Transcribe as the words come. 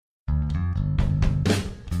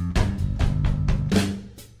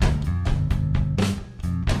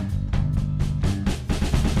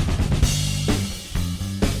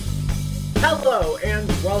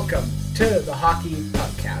welcome to the Hockey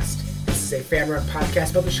Podcast. This is a fan-run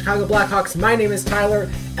podcast about the Chicago Blackhawks. My name is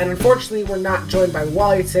Tyler, and unfortunately we're not joined by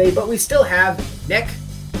Wally today, but we still have Nick.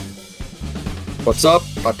 What's up?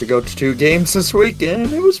 About to go to 2 games this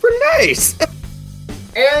weekend. It was pretty nice.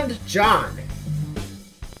 And John.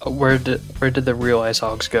 Where did the real Ice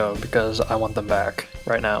Hogs go? Because I want them back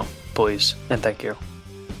right now, please, and thank you.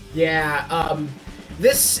 Yeah,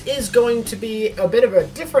 this is going to be a bit of a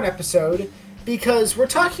different episode because we're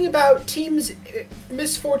talking about teams'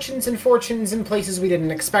 misfortunes and fortunes in places we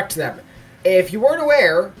didn't expect them. If you weren't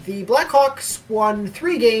aware, the Blackhawks won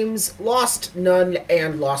 3 games, lost none,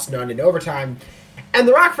 and lost none in overtime. And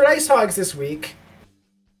the Rockford Ice Hogs this week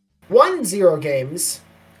won 0 games,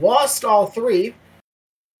 lost all 3,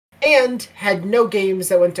 and had no games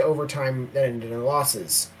that went to overtime that ended in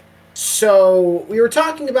losses. So, we were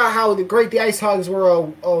talking about how great the Ice Hogs were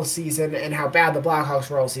all season and how bad the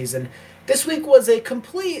Blackhawks were all season. This week was a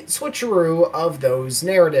complete switcheroo of those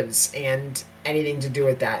narratives and anything to do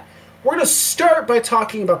with that. We're going to start by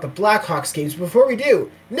talking about the Blackhawks games. Before we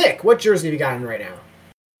do, Nick, what jersey have you got in right now?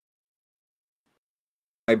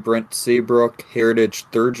 My Brent Seabrook Heritage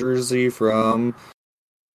 3rd jersey from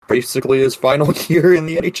basically his final year in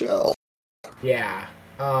the NHL. Yeah,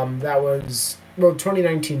 that was... Well,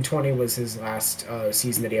 2019-20 was his last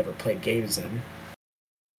season that he ever played games in.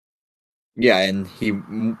 Yeah,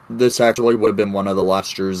 and this actually would have been one of the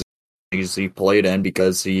last jerseys he played in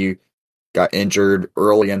because he got injured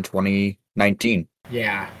early in 2019.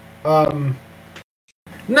 Yeah.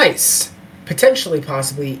 Nice. Potentially,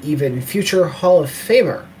 possibly, even future Hall of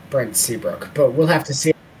Famer Brent Seabrook, but we'll have to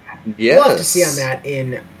see. Yes. We'll have to see on that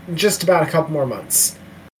in just about a couple more months.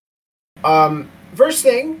 First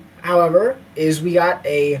thing, however, is we got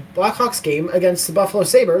a Blackhawks game against the Buffalo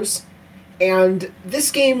Sabres, and this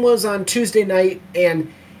game was on Tuesday night,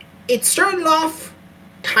 and it started off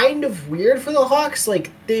kind of weird for the Hawks. Like,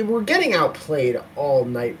 they were getting outplayed all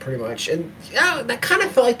night, pretty much, and yeah, that kind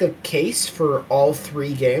of felt like the case for all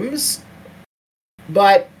 3 games.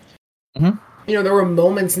 But, there were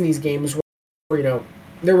moments in these games where,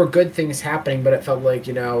 there were good things happening, but it felt like,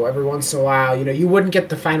 every once in a while, you wouldn't get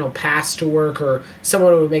the final pass to work, or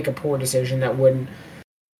someone would make a poor decision that would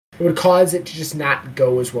cause it to just not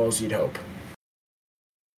go as well as you'd hope.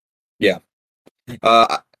 Yeah.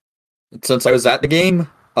 Since I was at the game,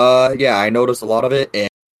 I noticed a lot of it,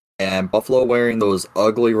 and Buffalo wearing those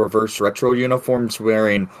ugly reverse retro uniforms,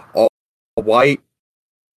 wearing all white,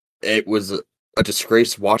 it was a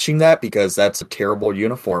disgrace watching that because that's a terrible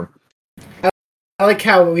uniform. I like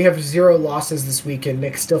how we have 0 losses this week, and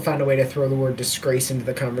Nick still found a way to throw the word disgrace into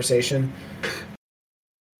the conversation.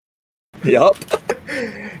 Yup.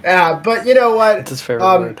 But you know what? It's his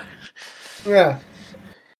favorite word. Yeah.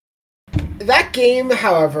 That game,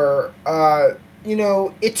 however,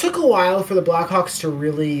 it took a while for the Blackhawks to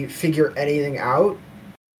really figure anything out.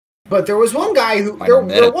 But there was one guy who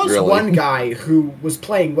one guy who was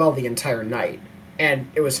playing well the entire night, and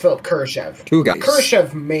it was Philipp Kurashev. 2 guys.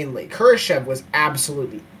 Kurashev mainly. Kurashev was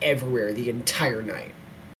absolutely everywhere the entire night.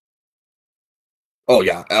 Oh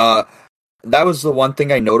yeah. That was the one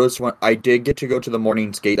thing I noticed when I did get to go to the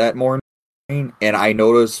morning skate that morning, and I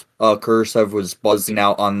noticed Kurashev was buzzing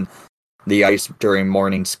out on the ice during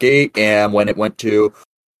morning skate, and when it went to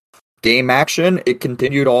game action, it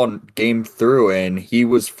continued all game through, and he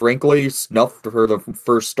was frankly snuffed for the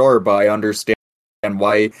first star, but I understand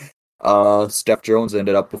why Seth Jones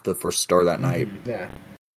ended up with the first star that night. Yeah.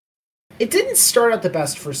 It didn't start out the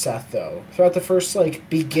best for Seth, though. Throughout the first,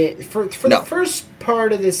 the first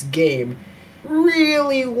part of this game,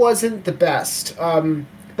 really wasn't the best.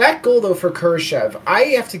 That goal, though, for Kurashev, I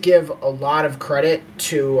have to give a lot of credit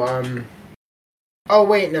to, Oh,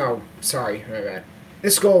 wait, no. Sorry, my bad.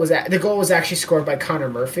 The goal was actually scored by Connor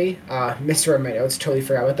Murphy. Misread my notes, totally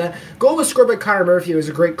forgot about that. Goal was scored by Connor Murphy. It was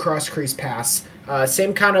a great cross-crease pass.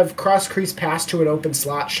 Same kind of cross-crease pass to an open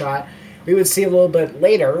slot shot. We would see a little bit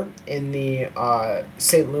later in the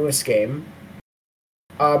St. Louis game.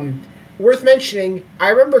 Worth mentioning, I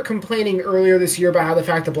remember complaining earlier this year about how the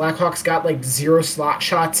fact the Blackhawks got 0 slot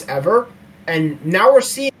shots ever, and now we're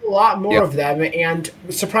seeing a lot more of them, and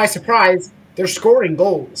surprise, surprise, they're scoring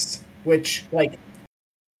goals, which, wait,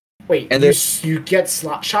 and you get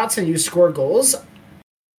slot shots and you score goals?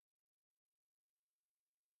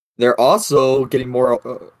 They're also getting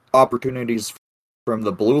more opportunities from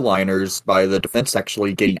the blue liners by the defense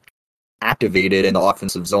actually getting activated in the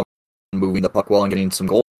offensive zone, moving the puck well and getting some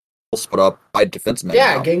goals put up by defensemen.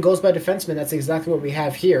 Yeah, now. Getting goals by defensemen, that's exactly what we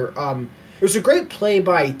have here. It was a great play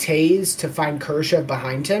by Taze to find Kurashev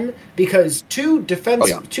behind him because 2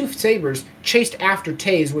 Sabres chased after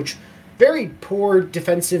Taze, which very poor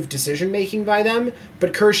defensive decision-making by them,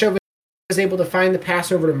 but Kershaw was able to find the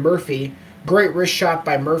pass over to Murphy. Great wrist shot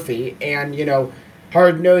by Murphy, and,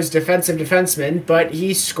 hard-nosed defensive defenseman, but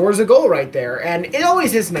he scores a goal right there. And it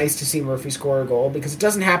always is nice to see Murphy score a goal because it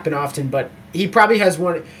doesn't happen often, but he probably has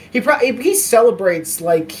one. He celebrates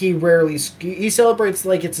like he celebrates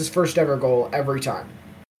like it's his first ever goal every time.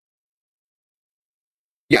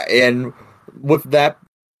 Yeah, and with that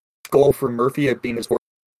goal for Murphy, it being his fourth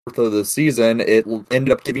of the season, it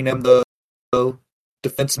ended up giving him the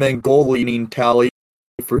defenseman goal leading tally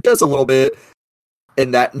for just a little bit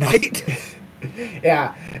in that night.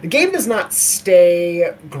 Yeah, the game does not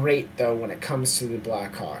stay great, though, when it comes to the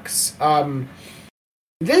Blackhawks.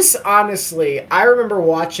 This, honestly, I remember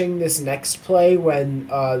watching this next play when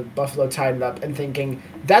Buffalo tied it up and thinking,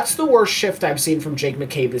 that's the worst shift I've seen from Jake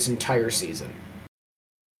McCabe this entire season.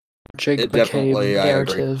 Jake McCabe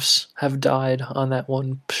narratives have died on that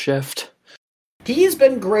one shift. He's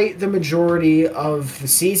been great the majority of the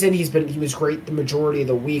season. He was great the majority of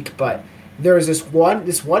the week, but there's this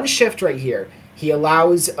one shift right here. He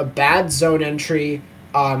allows a bad zone entry.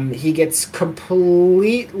 He gets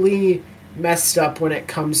completely messed up when it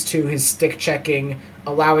comes to his stick checking,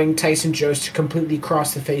 allowing Tyson Jost to completely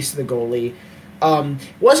cross the face of the goalie.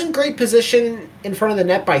 Wasn't great position in front of the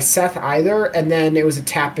net by Seth either, and then it was a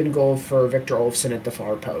tap-in goal for Victor Olofsson at the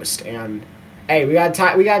far post. And hey, we got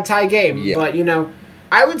a tie game, yeah. But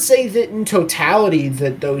I would say that in totality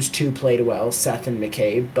that those two played well, Seth and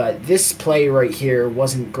McCabe, but this play right here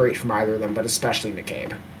wasn't great from either of them, but especially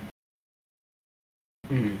McCabe.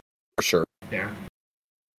 For sure. Yeah.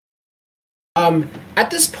 At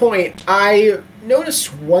this point, I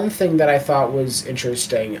noticed one thing that I thought was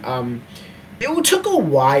interesting. It took a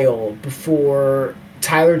while before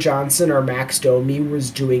Tyler Johnson or Max Domi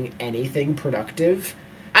was doing anything productive.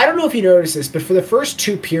 I don't know if you noticed this, but for the first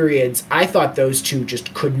two periods, I thought those two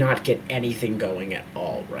just could not get anything going at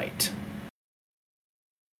all right.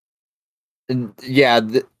 And yeah,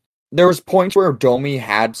 there was points where Domi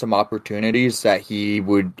had some opportunities that he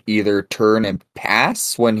would either turn and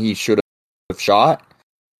pass when he should have shot.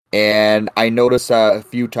 And I noticed that a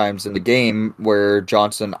few times in the game where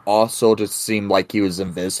Johnson also just seemed like he was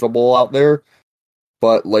invisible out there.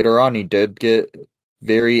 But later on, he did get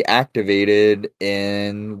very activated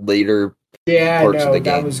in later parts of the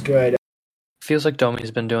game. That was good. Feels like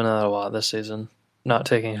Domi's been doing that a lot this season. Not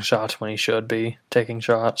taking shots when he should be taking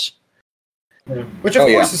shots. Yeah. Which, of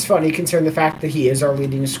course, is funny considering the fact that he is our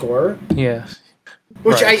leading scorer. Yeah.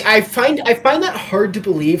 Which right. I find that hard to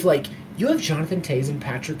believe. Like, you have Jonathan Toews and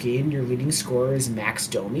Patrick Ian, your leading scorer is Max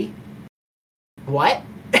Domi? What?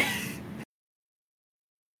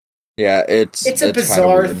 Yeah, it's a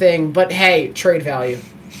bizarre thing, but hey, trade value.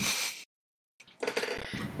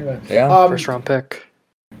 Yeah, first round pick.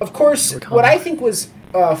 Of course, what I think was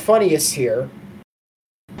funniest here,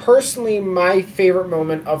 personally, my favorite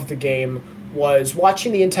moment of the game was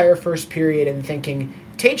watching the entire first period and thinking,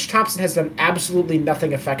 Tage Thompson has done absolutely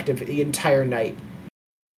nothing effective the entire night.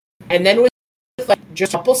 And then with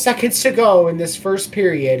just a couple seconds to go in this first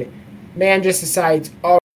period, man just decides,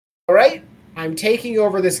 all right, I'm taking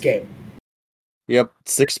over this game. Yep,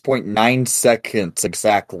 6.9 seconds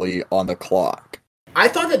exactly on the clock. I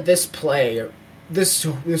thought that this play, this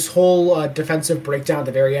whole defensive breakdown at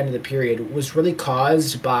the very end of the period was really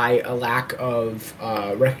caused by a lack of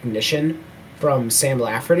recognition from Sam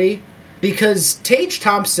Lafferty, because Tage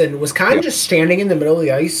Thompson was kind of just standing in the middle of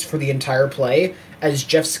the ice for the entire play as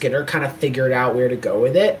Jeff Skinner kind of figured out where to go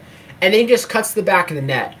with it, and then he just cuts the back of the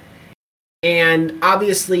net. And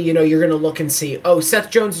obviously, you're going to look and see,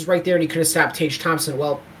 Seth Jones is right there and he could have stopped Tage Thompson.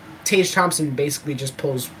 Well, Tage Thompson basically just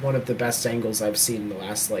pulls one of the best angles I've seen in the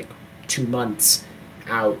last, 2 months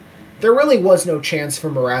out. There really was no chance for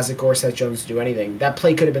Mrazek or Seth Jones to do anything. That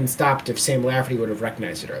play could have been stopped if Sam Lafferty would have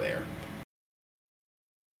recognized it earlier.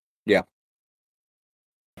 Yeah.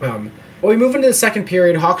 We move into the second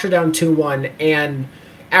period. Hawks are down 2-1, and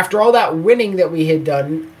after all that winning that we had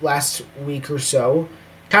done last week or so,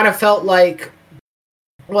 kind of felt like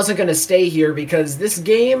I wasn't going to stay here because this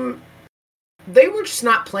game, they were just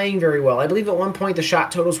not playing very well. I believe at one point the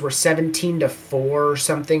shot totals were 17-4 or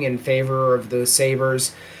something in favor of the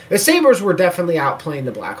Sabres. The Sabres were definitely outplaying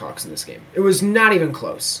the Blackhawks in this game. It was not even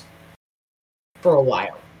close for a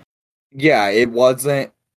while. Yeah, it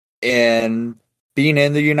wasn't. And being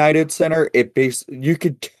in the United Center, you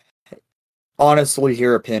could honestly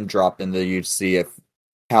hear a pin drop in the UC if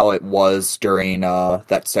how it was during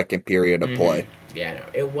that second period of play. Yeah, no,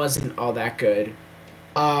 it wasn't all that good.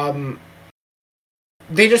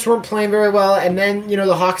 They just weren't playing very well, and then,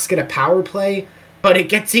 the Hawks get a power play. but it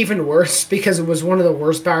gets even worse because it was one of the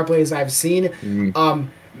worst power plays I've seen.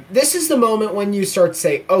 This is the moment when you start to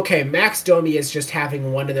say, okay, Max Domi is just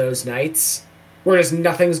having one of those nights where just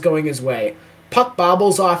nothing's going his way. Puck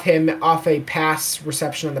bobbles off him off a pass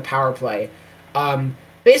reception on the power play.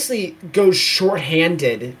 Basically goes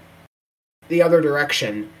shorthanded the other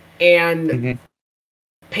direction. And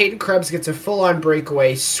Peyton Krebs gets a full-on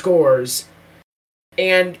breakaway, scores.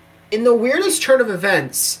 And in the weirdest turn of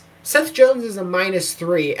events, Seth Jones is a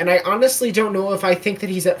 -3, and I honestly don't know if I think that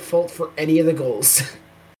he's at fault for any of the goals.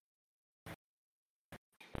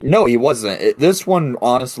 No, he wasn't. This one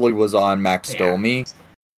honestly was on Max Domi.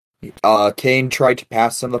 Kane tried to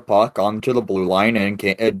pass him the puck onto the blue line,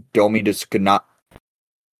 and Domi just could not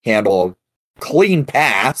handle a clean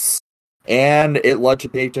pass, and it led to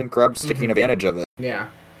Peyton Krebs taking advantage of it. Yeah.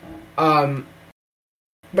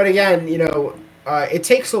 But again, it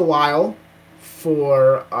takes a while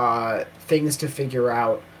for things to figure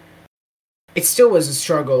out. It still was a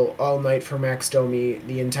struggle all night for Max Domi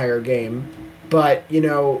the entire game. But,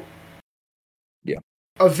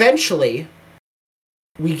 eventually,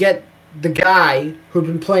 we get the guy who'd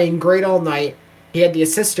been playing great all night. He had the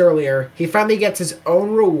assist earlier. He finally gets his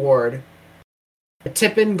own reward. A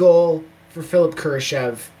tip-in goal for Philipp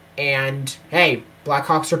Kurashev. And, hey,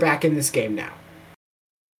 Blackhawks are back in this game now.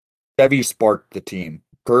 Chevy sparked the team.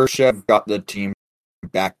 Kurashev got the team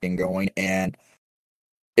back and going, and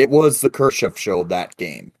it was the Kurashev show that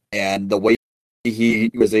game. And the way he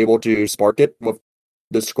was able to spark it with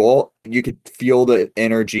this goal, you could feel the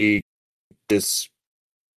energy just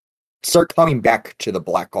start coming back to the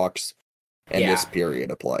Blackhawks in this period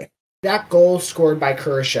of play. That goal scored by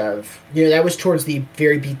Kurashev, that was towards the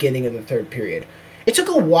very beginning of the third period. It took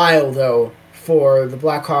a while, though, for the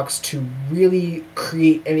Blackhawks to really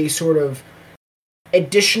create any sort of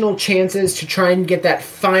additional chances to try and get that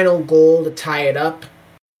final goal to tie it up.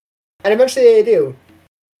 And eventually they do.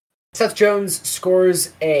 Seth Jones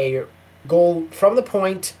scores a goal from the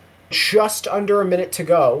point just under a minute to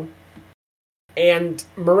go. And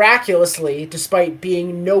miraculously, despite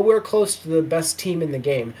being nowhere close to the best team in the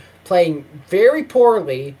game, playing very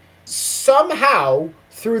poorly, somehow,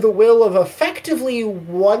 through the will of effectively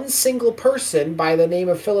one single person by the name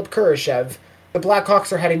of Philipp Kurashev, the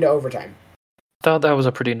Blackhawks are heading to overtime. I thought that was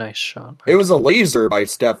a pretty nice shot. It was a laser by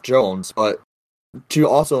Seth Jones, but to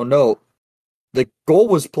also note, the goal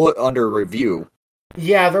was put under review.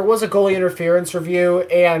 Yeah, there was a goalie interference review,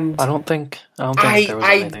 and I don't think there was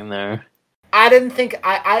anything there. I didn't think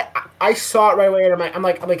I saw it right away, and I'm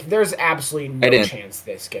like, there's absolutely no chance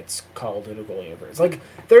this gets called in a goalie interference. Like,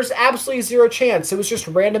 there's absolutely zero chance. It was just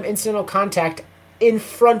random incidental contact in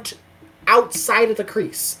front, outside of the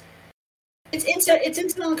crease. It's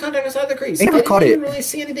incidental contact outside the crease. I didn't really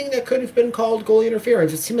see anything that could have been called goalie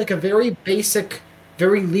interference. It seemed like a very basic,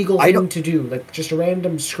 very legal thing to do, like just a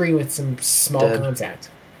random screen with some small contact.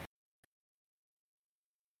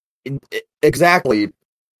 Exactly.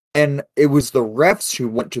 And it was the refs who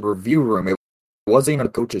went to the review room. It wasn't even a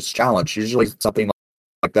coach's challenge. Usually something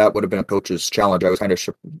like that would have been a coach's challenge. I was kind of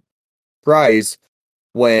surprised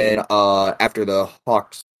when, after the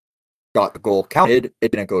Hawks got the goal counted,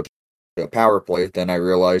 it didn't go to a power play. Then I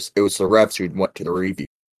realized it was the refs who went to the review.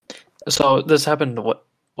 So this happened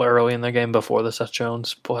early in the game before the Seth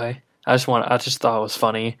Jones play. I just thought it was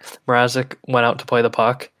funny. Mrazek went out to play the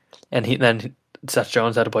puck, and then Seth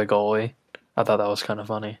Jones had to play goalie. I thought that was kind of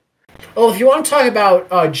funny. Well, if you want to talk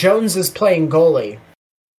about Jones is playing goalie,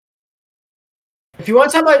 if you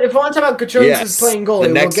want to talk about Jones is playing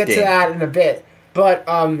goalie, we'll get to that in a bit. But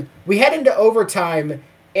we head into overtime,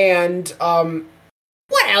 and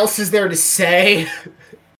what else is there to say?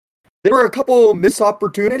 There were a couple missed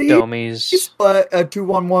opportunities. Domi's, but a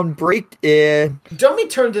 2-1-1 break. And Domi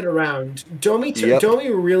turned it around. Domi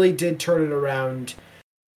really did turn it around.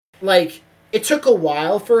 Like, it took a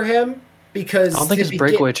while for him. Because I don't think his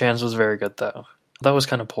breakaway chance was very good, though. That was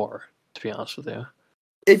kind of poor, to be honest with you.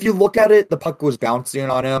 If you look at it, the puck was bouncing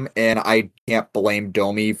on him, and I can't blame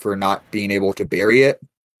Domi for not being able to bury it.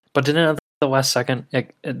 But didn't it at the last second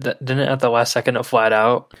it flat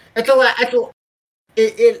out? That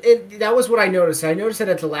was what I noticed. I noticed that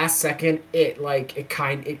at the last second, it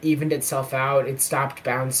evened itself out. It stopped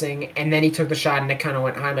bouncing, and then he took the shot, and it kind of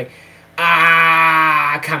went high. I'm like,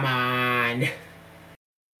 come on.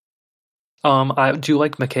 I do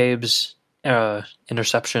like McCabe's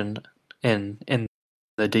interception in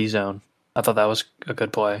the D zone. I thought that was a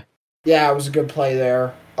good play. Yeah, it was a good play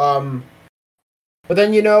there. But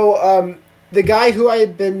then the guy who I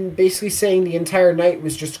had been basically saying the entire night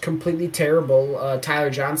was just completely terrible, Tyler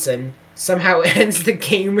Johnson, somehow ends the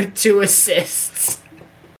game with 2 assists.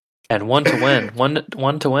 And one to win.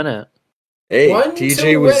 One to win it. Hey, One TJ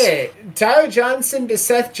to was. win it. Tyler Johnson to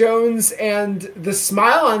Seth Jones, and the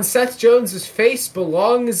smile on Seth Jones' face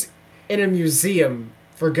belongs in a museum,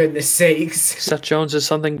 for goodness sakes. Seth Jones is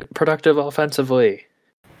something productive offensively.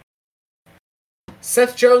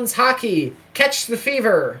 Seth Jones hockey, catch the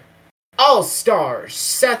fever. All-star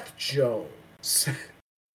Seth Jones.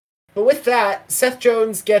 But with that, Seth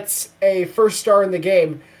Jones gets a first star in the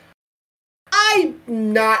game. I'm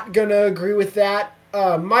not gonna agree with that.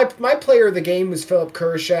 My player of the game was Philip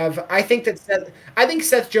Kurashev. I think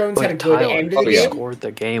Seth Jones had a good Tyler end of the game. scored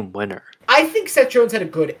the game winner. I think Seth Jones had a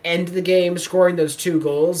good end of the game, scoring those 2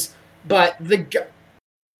 goals. But the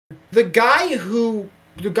guy who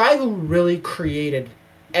really created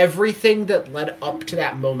everything that led up to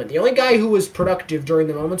that moment, the only guy who was productive during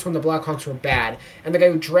the moments when the Blackhawks were bad, and the guy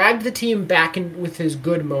who dragged the team back in with his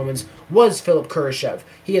good moments, was Philip Kurashev.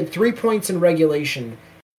 He had 3 points in regulation,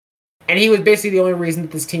 and he was basically the only reason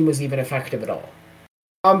that this team was even effective at all.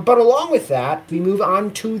 But along with that, we move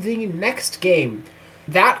on to the next game.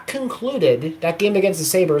 That game against the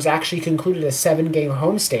Sabres actually concluded a 7-game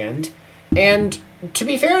homestand. And to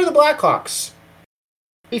be fair to the Blackhawks,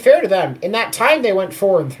 be fair to them, in that time they went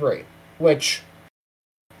 4-3, which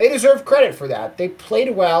they deserve credit for that. They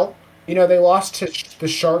played well. You know, they lost to the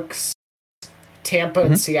Sharks, Tampa,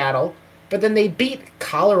 and Seattle, but then they beat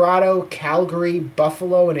Colorado, Calgary,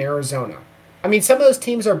 Buffalo, and Arizona. I mean, some of those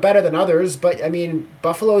teams are better than others, but I mean,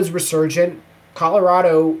 Buffalo is resurgent.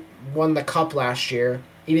 Colorado won the Cup last year,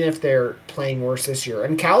 even if they're playing worse this year.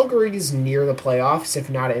 And Calgary's near the playoffs, if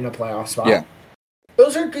not in a playoff spot. Yeah.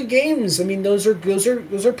 Those are good games. I mean, those are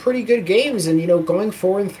pretty good games. And, you know, going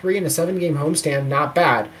 4-3 in a 7-game homestand, not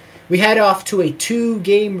bad. We head off to a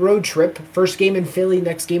 2-game road trip. First game in Philly,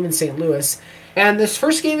 next game in St. Louis. And this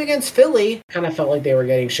first game against Philly kind of felt like they were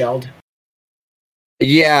getting shelled.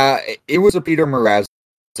 Yeah, it was a Peter Mrazek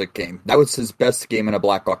game. That was his best game in a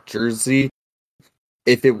Blackhawk jersey.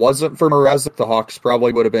 If it wasn't for Mrazek, the Hawks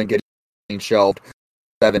probably would have been getting shelled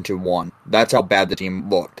 7-1. That's how bad the team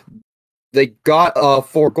looked. They got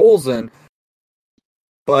 4 goals in,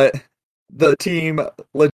 but the team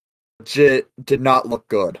legit did not look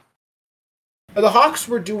good. The Hawks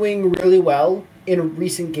were doing really well in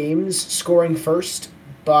recent games, scoring first,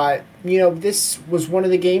 but, you know, this was one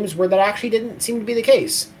of the games where that actually didn't seem to be the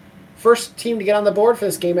case. First team to get on the board for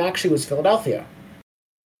this game actually was Philadelphia.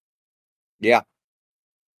 Yeah.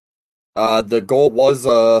 The goal was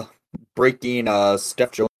breaking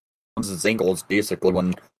Steph Jones' ankles, basically,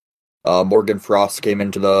 when Morgan Frost came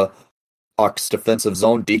into the Hawks defensive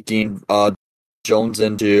zone, deking Jones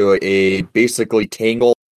into a basically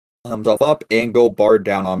tangle himself up and go bar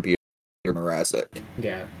down on Peter Mrazek.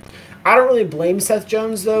 Yeah. I don't really blame Seth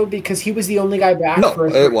Jones, though, because he was the only guy back. No,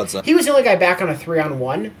 it wasn't. He was the only guy back on a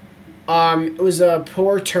 3-on-1. It was a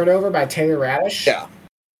poor turnover by Taylor Radish. Yeah.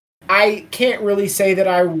 I can't really say that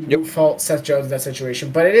I would fault Seth Jones in that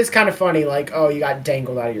situation, but it is kind of funny, like, oh, you got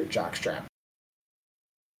dangled out of your jockstrap.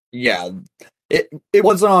 Yeah. It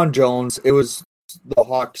wasn't on Jones. It was the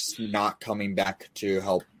Hawks not coming back to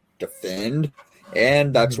help defend,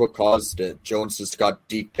 and that's what caused it. Jones just got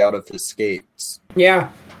deked out of his skates. Yeah.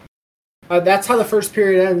 That's how the first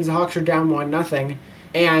period ends. The Hawks are down 1-0,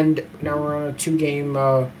 and now we're on a 2-game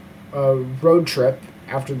road trip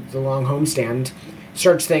after the long homestand.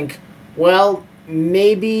 Start to think, well,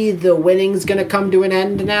 maybe the winning's going to come to an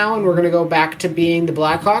end now, and we're going to go back to being the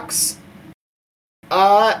Blackhawks?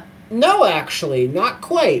 No, actually, not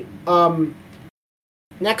quite.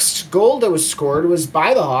 Next goal that was scored was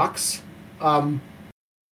by the Hawks,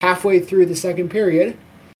 halfway through the second period.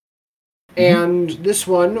 And this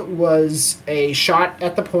one was a shot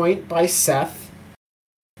at the point by Seth,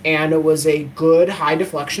 and it was a good high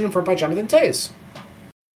deflection in front by Jonathan Toews.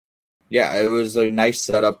 Yeah, it was a nice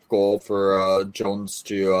setup goal for Jones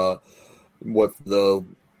to, with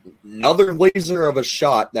another laser of a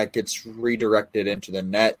shot that gets redirected into the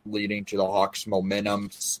net, leading to the Hawks' momentum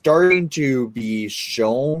starting to be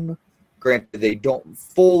shown. Granted, they don't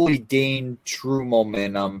fully gain true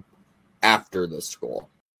momentum after this goal.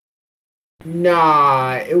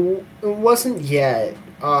 Nah, it wasn't yet.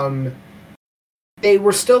 They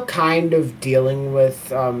were still kind of dealing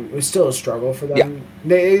with. It was still a struggle for them. Yeah.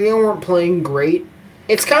 They weren't playing great.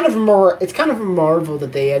 It's kind of a marvel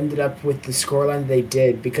that they ended up with the scoreline they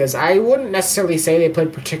did, because I wouldn't necessarily say they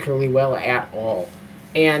played particularly well at all,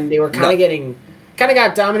 and they were kind of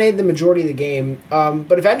got dominated the majority of the game.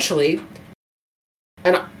 But eventually,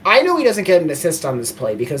 and I know he doesn't get an assist on this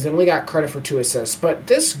play because they only got credit for 2 assists, but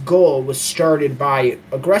this goal was started by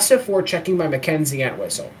aggressive forechecking by Mackenzie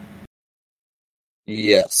Entwistle.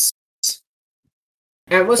 Yes.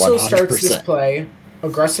 Entwistle starts this 100%. play,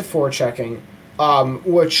 aggressive forechecking,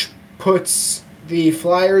 which puts the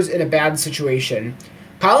Flyers in a bad situation.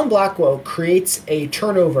 Colin Blackwell creates a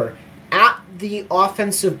turnover at the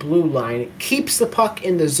offensive blue line, keeps the puck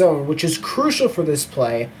in the zone, which is crucial for this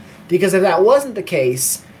play, because if that wasn't the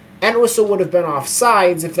case, Entwistle would have been off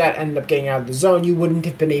sides. If that ended up getting out of the zone, you wouldn't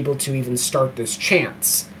have been able to even start this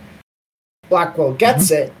chance. Blackwell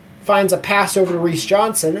gets it, finds a pass over to Reese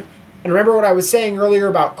Johnson, and remember what I was saying earlier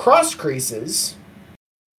about cross creases?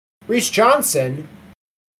 Reese Johnson,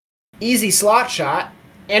 easy slot shot,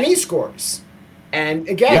 and he scores. And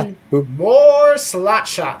again, more slot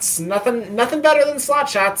shots. Nothing better than slot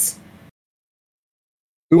shots.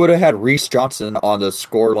 Who would have had Reese Johnson on the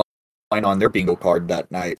score line on their bingo card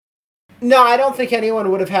that night? No, I don't think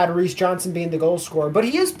anyone would have had Reese Johnson being the goal scorer, but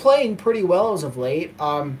he is playing pretty well as of late.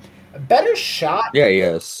 A better shot. Yeah, he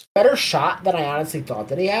is. Better shot than I honestly thought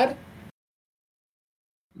that he had.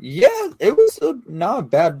 Yeah, it was not a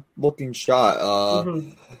bad looking shot.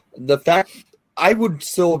 The fact I would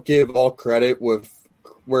still give all credit with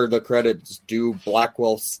where the credit's due,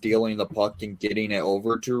 Blackwell stealing the puck and getting it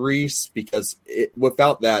over to Reese, because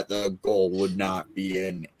without that, the goal would not be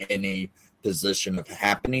in any position of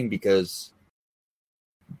happening, because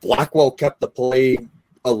Blackwell kept the play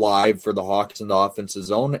alive for the Hawks in the offensive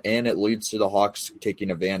zone, and it leads to the Hawks taking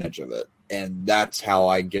advantage of it. And that's how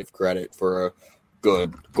I give credit for a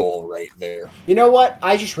good goal right there. You know what?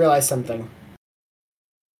 I just realized something.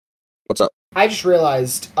 What's up? I just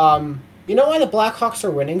realized, you know why the Blackhawks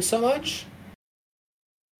are winning so much?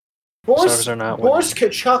 Boris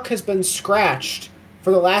Tkachuk has been scratched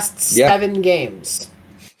for the last 7 games.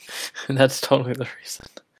 That's totally the reason.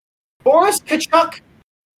 Boris Tkachuk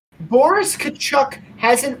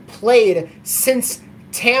hasn't played since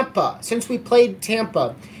Tampa. Since we played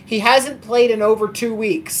Tampa. He hasn't played in over 2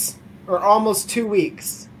 weeks. Or almost 2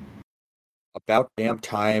 weeks. About damn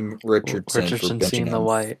time Richardson seeing the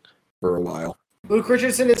light for a while. Luke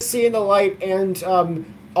Richardson is seeing the light, and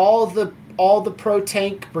all the pro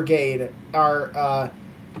tank brigade are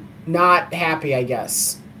not happy, I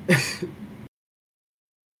guess.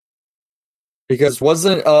 Because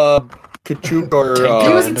wasn't Tkachuk or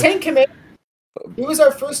he was a tank commander. He was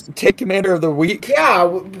our first tank commander of the week. Yeah,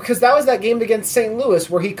 because that was that game against St. Louis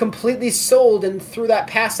where he completely sold and threw that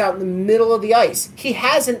pass out in the middle of the ice. He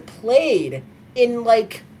hasn't played in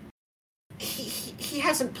he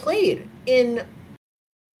hasn't played in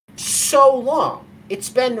so long. It's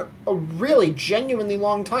been a really genuinely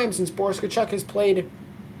long time since Boris Tkachuk has played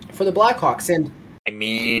for the Blackhawks, and I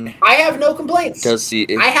mean, I have no complaints.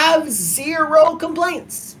 I have 0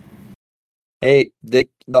 complaints. Hey, the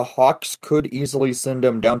Hawks could easily send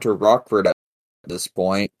him down to Rockford at this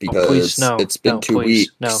point, because it's been 2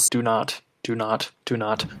 weeks. No, do not.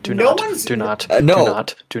 No one's.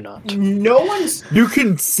 You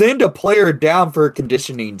can send a player down for a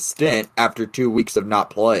conditioning stint after 2 weeks of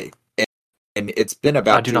not play, and it's been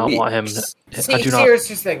about 2 weeks. I do not want him.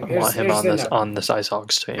 Want him on this Ice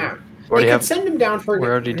Hogs team. Yeah. They could send him down for.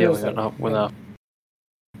 We're already dealing with that.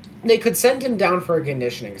 They could send him down for a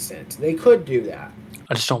conditioning stint. They could do that.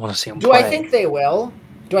 I just don't want to see him play. Do I think they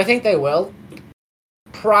will?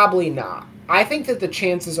 Probably not. I think that the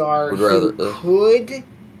chances are there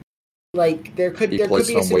could be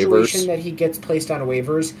a situation that he gets placed on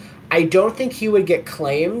waivers. I don't think he would get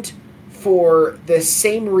claimed for the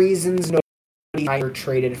same reasons nobody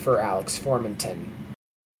traded for Alex Formenton.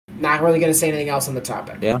 Not really going to say anything else on the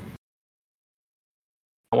topic. Yeah.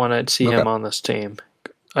 I want to see him on this team.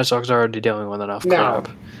 Ice Hogs are already dealing with enough crap.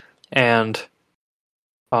 And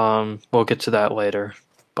we'll get to that later,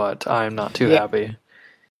 but I'm not too happy.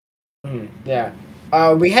 Yeah.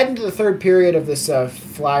 We head into the third period of this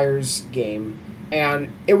Flyers game, and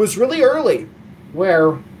it was really early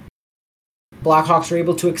where Blackhawks were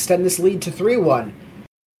able to extend this lead to 3-1.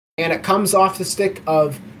 And it comes off the stick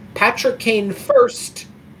of Patrick Kane first,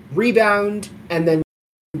 rebound, and then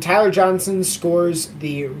Tyler Johnson scores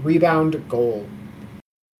the rebound goal.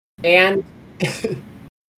 And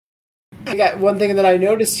I got one thing that I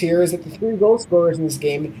noticed here is that the 3 goal scorers in this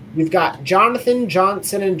game, you've got Jonathan,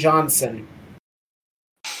 Johnson, and Johnson.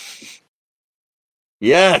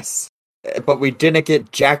 Yes, but we didn't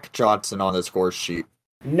get Jack Johnson on the score sheet.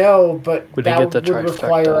 No, but that would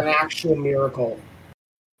require an actual miracle.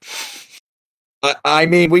 I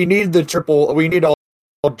mean, we need all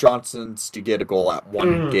Johnsons to get a goal at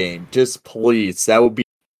one game. Just please, that would be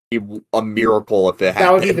a miracle if it happened.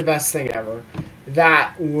 That would be the best thing ever.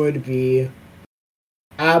 That would be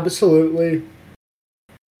absolutely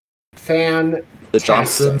fantastic. The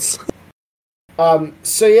Johnsons.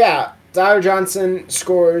 So yeah, Tyler Johnson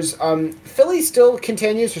scores. Philly still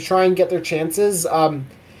continues to try and get their chances.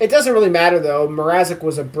 It doesn't really matter, though. Mrazek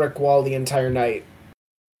was a brick wall the entire night.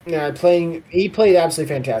 He played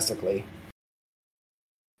absolutely fantastically.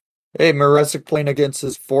 Hey, Mrazek playing against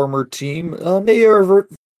his former team, maybe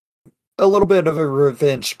a little bit of a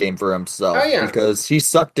revenge game for himself. Oh, yeah. Because he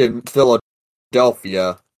sucked in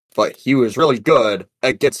Philadelphia, but he was really good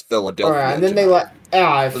against Philadelphia. All right, and then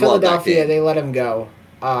they Philadelphia, they let him go.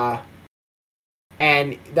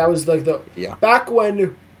 And that was like back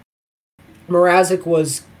when Mrazek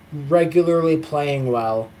was regularly playing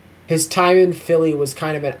well. His time in Philly was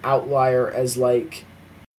kind of an outlier as like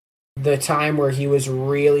the time where he was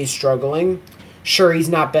really struggling. Sure, he's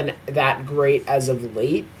not been that great as of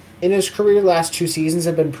late in his career. The last 2 seasons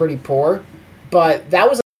have been pretty poor, but that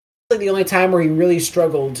was like the only time where he really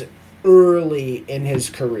struggled early in his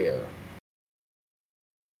career.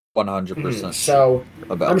 100%. So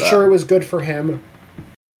I'm sure it was good for him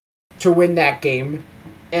to win that game.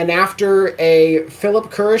 And after a Philip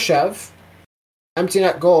Kurashev empty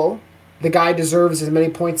net goal, the guy deserves as many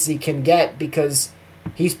points as he can get because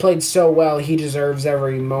he's played so well. He deserves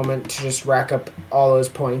every moment to just rack up all those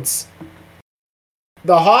points.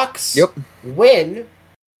 The Hawks win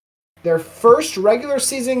their first regular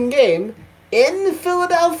season game in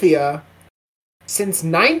Philadelphia since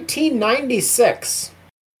 1996.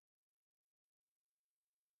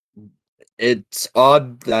 It's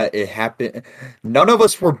odd that it happened. None of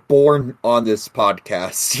us were born on this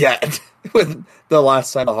podcast yet when the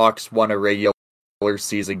last time the Hawks won a regular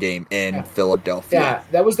season game in Philadelphia. Yeah,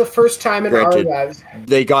 that was the first time in our lives.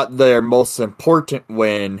 They got their most important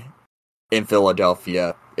win in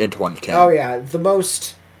Philadelphia in 2010. Oh yeah, the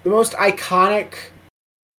most iconic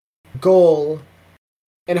goal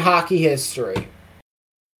in hockey history.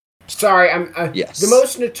 Sorry, yes. The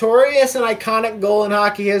most notorious and iconic goal in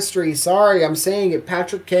hockey history. Sorry, I'm saying it.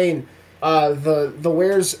 Patrick Kane.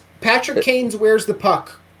 Patrick Kane's Where's the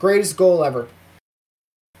Puck. Greatest goal ever.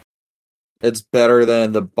 It's better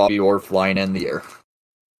than the Bobby Orr line in the air.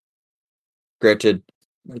 Granted,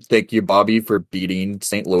 thank you, Bobby, for beating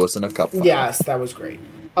St. Louis in a cup final. Yes, that was great.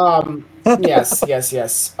 Yes.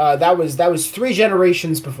 That was 3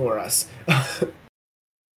 generations before us.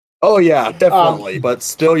 Oh yeah, definitely. But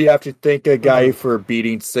still, you have to thank a guy for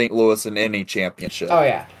beating St. Louis in any championship. Oh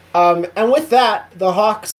yeah. And with that, the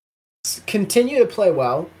Hawks continue to play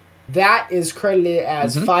well. That is credited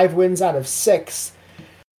as 5 wins out of 6.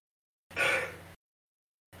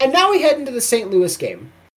 And now we head into the St. Louis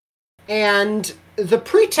game. And the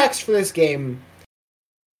pretext for this game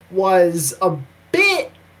was a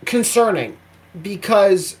bit concerning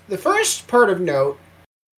because the first part of note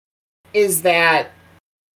is that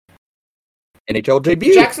NHL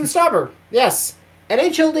debut. Jackson Stauber. Yes.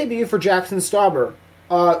 NHL debut for Jackson Stauber.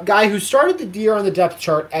 Guy who started the year on the depth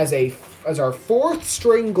chart as our 4th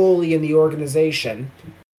string goalie in the organization.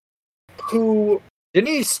 Who... Didn't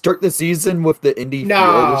he start the season with the Indy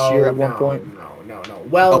Fuel this year at one point? No.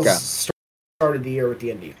 Wells started the year with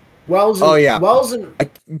the Indy. Wells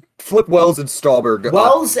and Flip Wells and Stauber.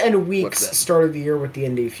 Wells and Weeks started the year with the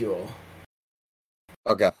Indy Fuel.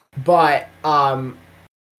 Okay. But,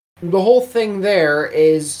 the whole thing there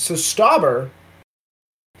is, so Stauber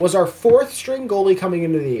was our 4th string goalie coming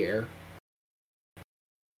into the year.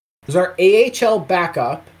 Was our AHL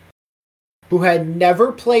backup, who had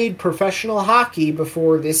never played professional hockey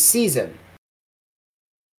before this season.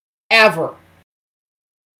 Ever.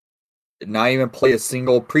 Did not even play a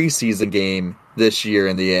single preseason game this year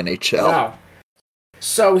in the NHL. Wow.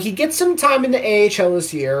 So he gets some time in the AHL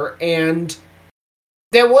this year, and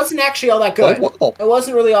that wasn't actually all that good. It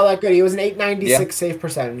wasn't really all that good. He was an .896 save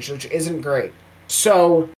percentage, which isn't great.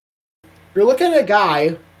 So you're looking at a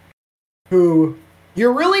guy who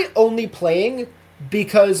you're really only playing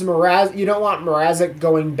because you don't want Mrazek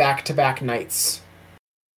going back-to-back nights.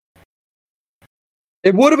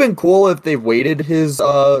 It would have been cool if they waited his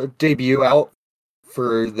debut out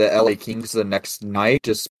for the LA Kings the next night,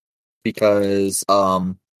 just because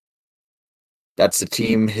that's the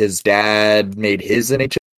team his dad made his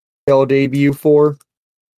NHL debut for.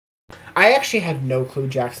 I actually had no clue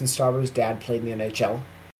Jackson Stauber's dad played in the NHL.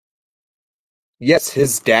 Yes,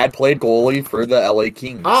 his dad played goalie for the LA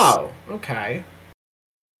Kings. Oh, okay.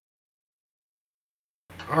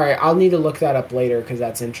 Alright, I'll need to look that up later because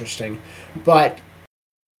that's interesting. But,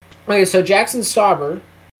 okay, so Jackson Stauber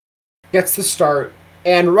gets the start,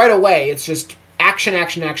 and right away it's just action.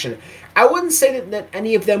 I wouldn't say that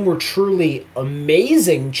any of them were truly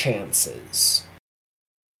amazing chances,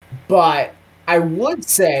 but I would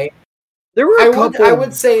say There were I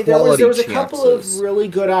would say there was a couple of chances. really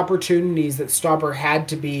good opportunities that Stauber had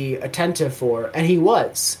to be attentive for, and he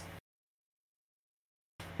was.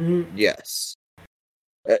 Yes.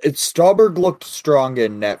 Stauberg looked strong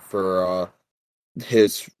in net for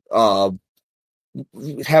his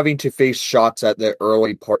having to face shots at the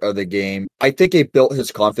early part of the game. I think it built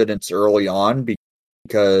his confidence early on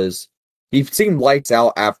because he seemed lights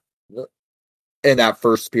out in that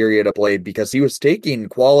first period of play because he was taking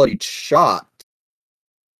quality shots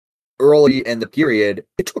early in the period.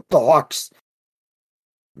 It took the Hawks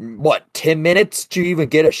 10 minutes to even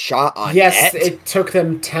get a shot on net? Yes, it took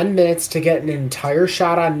them 10 minutes to get an entire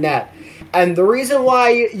shot on net. And the reason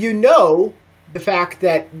why the fact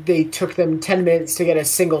that they took them 10 minutes to get a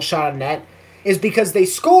single shot on net is because they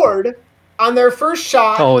scored on their first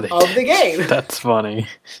shot of the game. That's funny.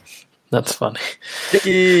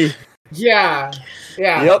 Sticky. Yeah.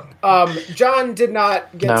 Yep. John did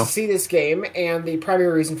not get to see this game, and the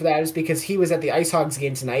primary reason for that is because he was at the Ice Hogs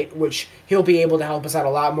game tonight, which he'll be able to help us out a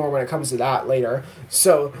lot more when it comes to that later.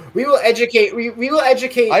 So we will educate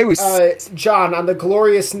John on the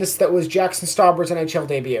gloriousness that was Jackson Stauber's NHL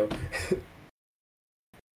debut.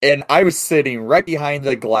 And I was sitting right behind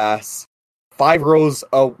the glass, 5 rows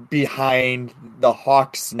behind the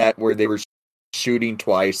Hawks net where they were shooting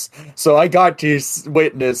twice. So I got to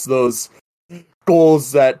witness those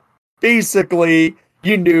goals that basically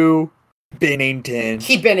you knew Binnington.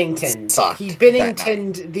 He sucked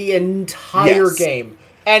the entire game.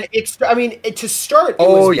 And to start, it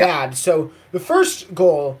was bad. So the first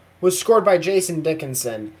goal was scored by Jason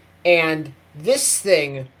Dickinson, and this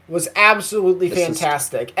thing was absolutely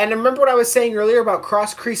fantastic. And remember what I was saying earlier about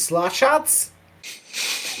cross-crease slot shots?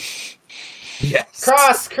 Yes.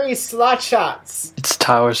 Cross-crease slot shots. It's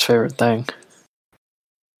Tyler's favorite thing.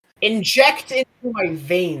 Inject into my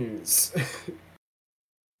veins.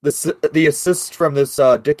 The assists from this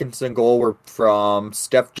Dickinson goal were from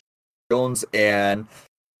Steph Jones and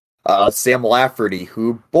Sam Lafferty,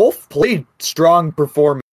 who both played strong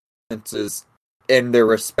performances in their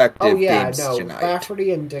respective games tonight.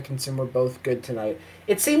 Lafferty and Dickinson were both good tonight.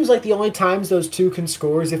 It seems like the only times those two can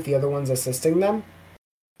score is if the other one's assisting them.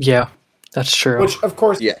 Yeah, that's true. Which, of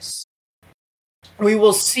course, yes, we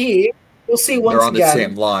will see. We'll see once again. They're on the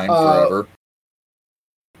same line forever.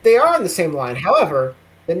 They are on the same line. However,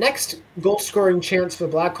 the next goal-scoring chance for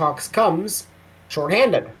the Blackhawks comes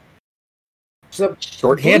shorthanded. So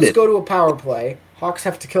Blues go to a power play. Hawks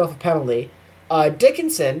have to kill off a penalty.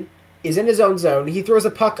 Dickinson is in his own zone. He throws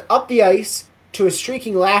a puck up the ice to a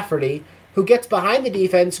streaking Lafferty, who gets behind the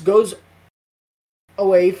defense, goes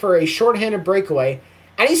away for a shorthanded breakaway,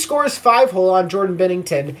 and he scores 5-hole on Jordan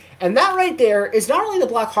Binnington. And that right there is not only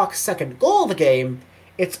the Blackhawks' second goal of the game,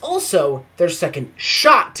 it's also their second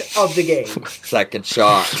shot of the game. Second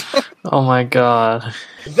shot. Oh my god.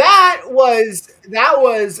 That was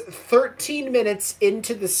 13 minutes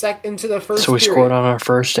into the first. So we period. scored on our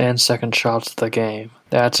first and second shots of the game.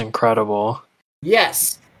 That's incredible.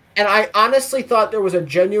 Yes. And I honestly thought there was a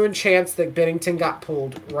genuine chance that Binnington got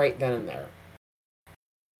pulled right then and there.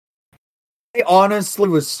 I honestly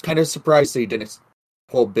was kind of surprised they didn't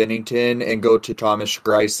pull Binnington and go to Thomas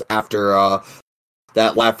Greiss after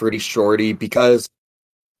that Lafferty shorty, because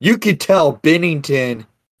you could tell Binnington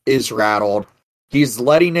is rattled. He's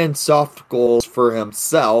letting in soft goals for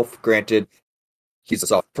himself. Granted, he's a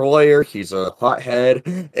soft player, he's a hothead,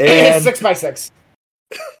 and 6x6.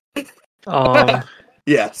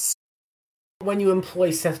 Yes. When you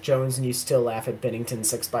employ Seth Jones and you still laugh at Binnington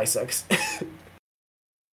 6x6.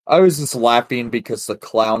 I was just laughing because the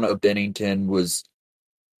clown of Binnington was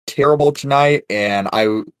terrible tonight, and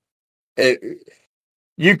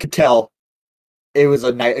you could tell it was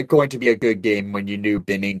going to be a good game when you knew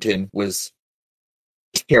Binnington was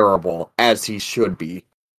terrible, as he should be.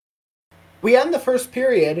 We end the first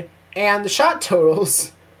period, and the shot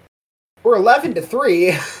totals were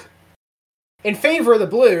 11-3 in favor of the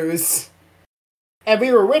Blues, and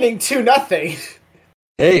we were winning 2-0.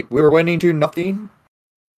 Hey, we were winning 2-0,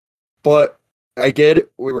 but I get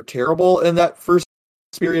it. We were terrible in that first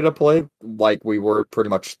period of play, like we were pretty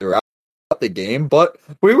much throughout the game, but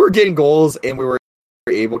we were getting goals, and we were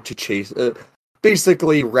able to chase,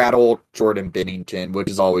 basically rattle Jordan Binnington, which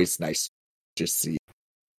is always nice to see.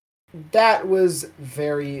 That was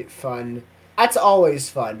very fun. That's always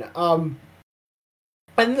fun. And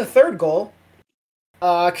the third goal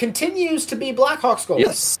continues to be Blackhawks goals.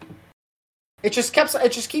 Yes. It just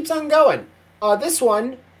keeps on going. This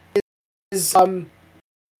one is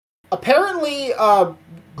apparently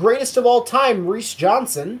greatest of all time, Reese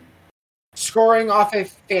Johnson. scoring off a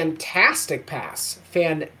fantastic pass.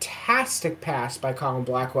 Fantastic pass by Colin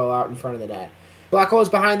Blackwell out in front of the net. Blackwell is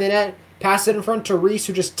behind the net, pass it in front to Reese,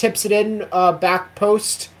 who just tips it in back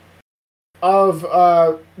post of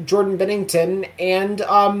Jordan Binnington.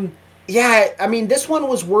 And, yeah, I mean, this one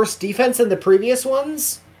was worse defense than the previous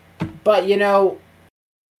ones. But, you know,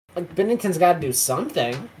 like, Binnington's got to do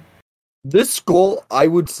something. This goal, I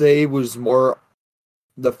would say, was more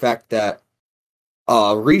the fact that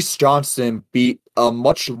Reese Johnson beat a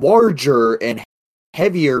much larger and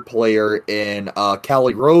heavier player in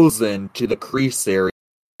Callie Rosen to the crease area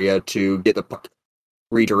to get the puck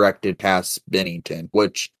redirected past Binnington,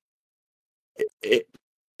 which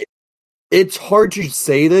it's hard to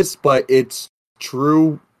say this, but it's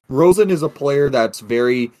true. Rosen is a player that's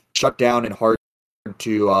very shut down and hard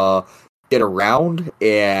to get around,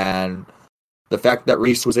 and the fact that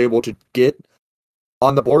Reese was able to get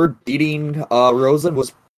on the board beating Rosen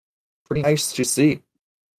was pretty nice to see.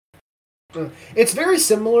 It's very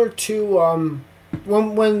similar to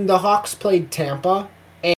when the Hawks played Tampa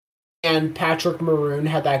and Patrick Maroon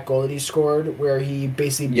had that goal that he scored where he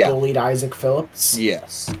basically bullied Isaac Phillips.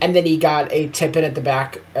 Yes. And then he got a tip in at the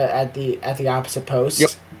back at the opposite post.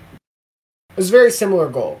 Yep. It was a very similar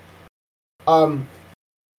goal.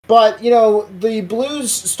 But, you know, the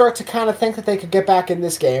Blues start to kind of think that they could get back in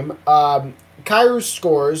this game. Kyrou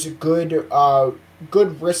scores, good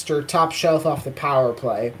wrister, top shelf off the power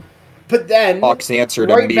play. But then, Hawks answered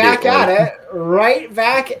right immediately. back at it, right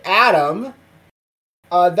back at him.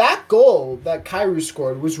 That goal that Kyrou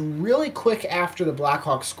scored was really quick after the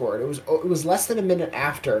Blackhawks scored. It was less than a minute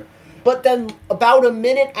after. But then, about a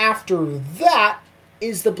minute after that,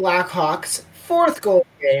 is the Blackhawks' fourth goal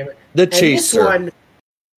game. The chaser.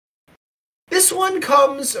 This one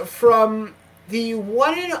comes from the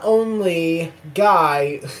one and only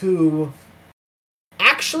guy who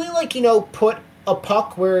actually, like, you know, put a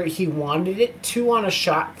puck where he wanted it to on a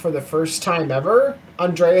shot for the first time ever,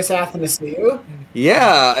 Andreas Athanasiou.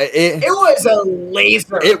 Yeah. It was a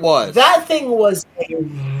laser. It was. That thing was a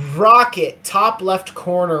rocket, top left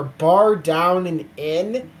corner, bar down and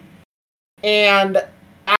in. And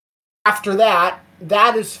after that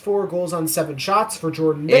is 4 goals on 7 shots for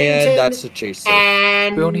Jordan Binnington. And that's the chaser.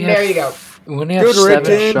 And there you go. We only have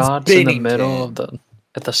 7 shots in the middle of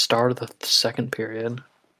at the start of the second period.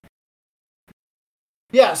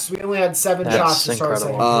 Yes, we only had 7 That's shots to start the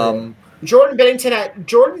second incredible. period.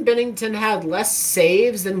 Jordan Binnington had less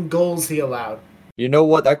saves than goals he allowed. You know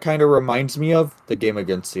what that kind of reminds me of? The game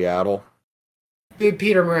against Seattle.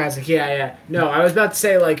 Peter Mrazek, yeah. No, I was about to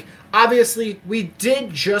say, like, obviously, we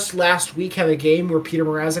did just last week have a game where Peter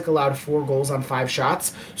Mrazek allowed 4 goals on 5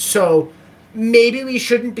 shots, so maybe we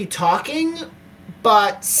shouldn't be talking,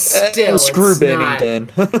 but still, screw it's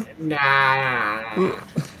Binnington.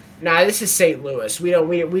 Nah, this is St. Louis. We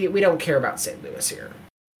don't care about St. Louis here.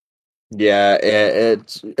 Yeah,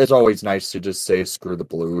 it's always nice to just say screw the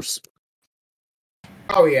Blues.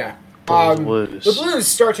 Oh yeah. The Blues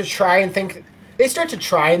start to try and think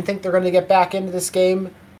they're going to get back into this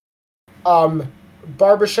game.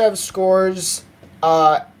 Barbashev scores,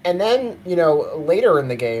 and then, you know, later in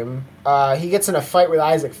the game, he gets in a fight with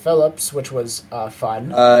Isaac Phillips, which was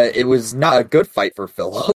fun. It was not a good fight for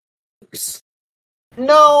Phillips.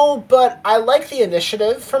 No, but I like the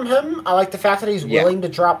initiative from him. I like the fact that he's willing to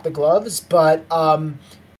drop the gloves, but,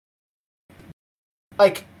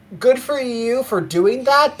 like, good for you for doing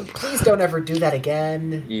that, but please don't ever do that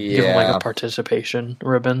again. Yeah. Give him, like, a participation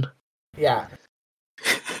ribbon. Yeah.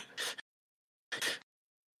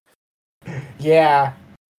 Yeah.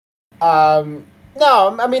 No,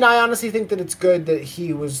 I mean, I honestly think that it's good that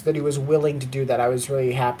he was willing to do that. I was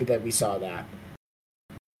really happy that we saw that.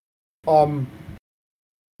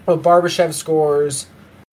 Barbashev scores.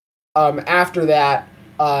 After that,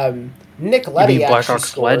 Nick Leddy actually Blackhawks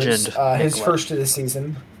scores legend, his first of the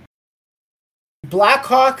season.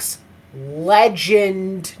 Blackhawks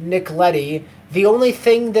legend Nick Leddy. The only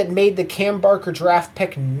thing that made the Cam Barker draft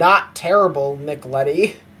pick not terrible, Nick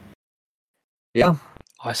Leddy. Yeah. Oh,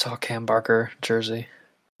 I saw a Cam Barker jersey.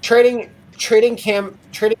 Trading Cam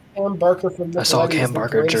Barker from Nick I saw a Leddy is Cam the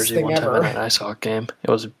Barker greatest jersey thing one time ever. and I saw a game. It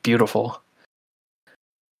was beautiful.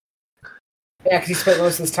 Yeah, because he spent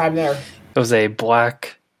most of his time there. It was a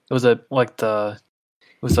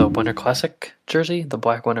Winter Classic jersey, the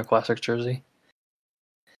black Winter Classic jersey.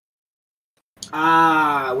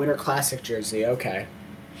 Ah, Winter Classic jersey. Okay.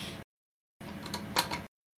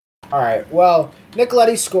 All right. Well, Nick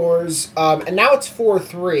Leddy scores, and now it's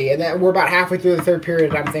 4-3, and then we're about halfway through the third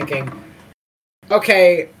period. And I'm thinking,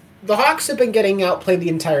 okay, the Hawks have been getting outplayed the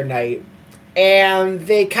entire night. And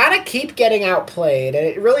they kind of keep getting outplayed, and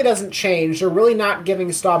it really doesn't change. They're really not giving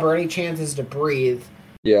Stauber any chances to breathe.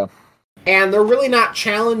 Yeah. And they're really not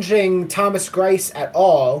challenging Thomas Greiss at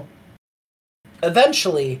all.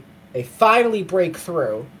 Eventually, they finally break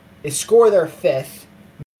through. They score their fifth.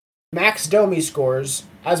 Max Domi scores.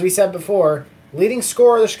 As we said before, leading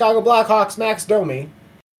scorer of the Chicago Blackhawks, Max Domi.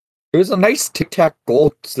 It was a nice tic-tac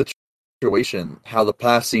goal situation, how the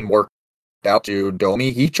passing worked out to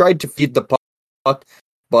Domi. He tried to feed the puck,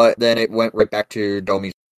 but then it went right back to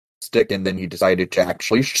Domi's stick, and then he decided to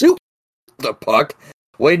actually shoot the puck.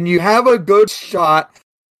 When you have a good shot,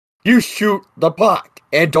 you shoot the puck.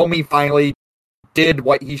 And Domi finally did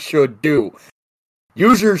what he should do.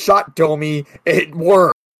 Use your shot, Domi. It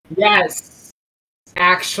worked. Yes.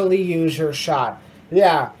 Actually use your shot.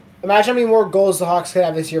 Yeah. Imagine how many more goals the Hawks could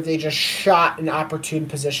have this year if they just shot in opportune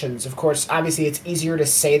positions. Of course, obviously, it's easier to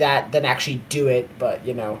say that than actually do it, but,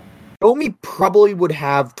 you know. Domi probably would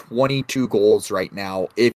have 22 goals right now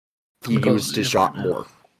if he used his shot more.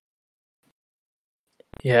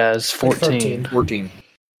 Yeah, it's 14. 14.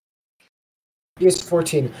 He has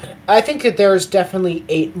 14. I think that there's definitely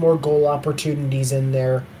 8 more goal opportunities in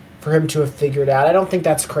there for him to have figured out. I don't think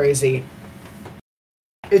that's crazy.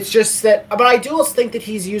 It's just that, but I do also think that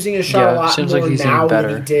he's using his shot a lot more now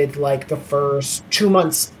than he did like the first 2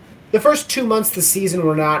 months. The first 2 months of the season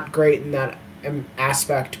were not great in that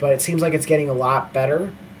aspect, but it seems like it's getting a lot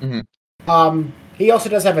better. Mm-hmm. He also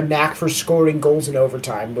does have a knack for scoring goals in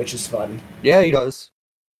overtime, which is fun. Yeah, he does.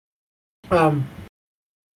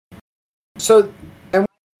 So, and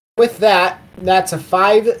with that, that's a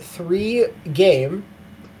 5-3 game,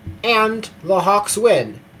 and the Hawks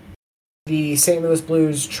win. The St. Louis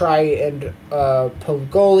Blues try and pull the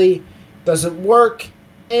goalie, doesn't work,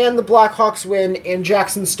 and the Blackhawks win, and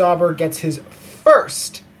Jackson Stauber gets his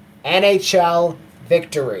first NHL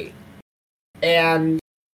victory. And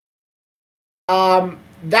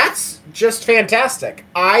that's just fantastic.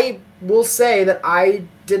 I will say that I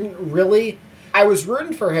was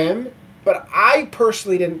rooting for him, but I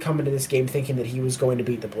personally didn't come into this game thinking that he was going to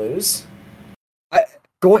beat the Blues.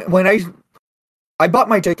 I bought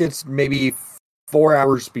my tickets maybe 4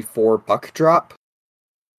 hours before puck drop,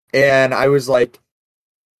 and I was like,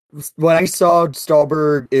 when I saw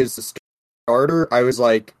Stauber is the starter, I was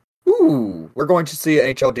like, ooh, we're going to see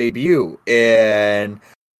an NHL debut. And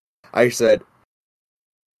I said,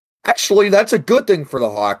 actually, that's a good thing for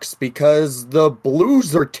the Hawks, because the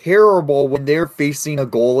Blues are terrible when they're facing a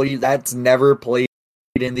goalie that's never played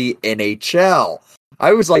in the NHL.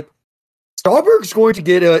 I was like, Stauber's going to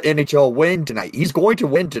get an NHL win tonight. He's going to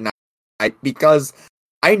win tonight because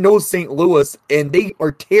I know St. Louis, and they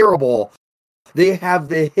are terrible. They have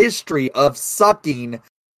the history of sucking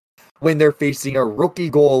when they're facing a rookie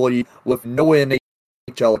goalie with no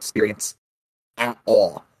NHL experience at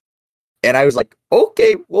all. And I was like,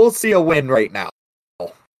 okay, we'll see a win right now.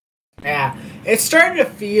 Yeah, it's starting to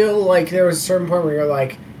feel like there was a certain point where you're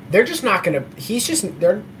like, they're just not going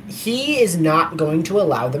to... He is not going to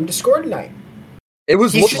allow them to score tonight. It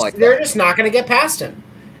was looking like they're just not going to get past him.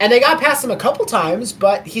 And they got past him a couple times,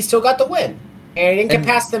 but he still got the win. And he didn't get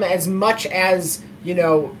past them as much as, you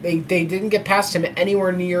know, they didn't get past him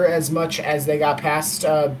anywhere near as much as they got past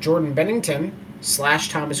Jordan Binnington /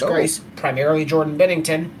 Thomas Greiss, primarily Jordan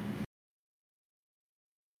Binnington.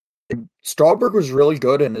 Stauber was really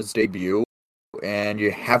good in his debut, and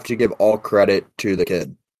you have to give all credit to the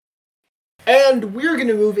kid. And we're going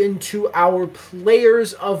to move into our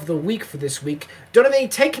players of the week for this week. Don't have any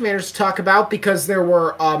Tank Commanders to talk about because there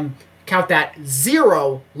were, count that,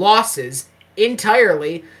 0 losses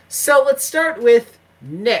entirely. So let's start with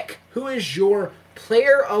Nick. Who is your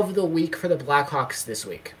player of the week for the Blackhawks this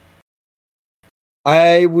week?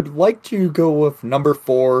 I would like to go with number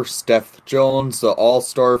 4, Seth Jones, the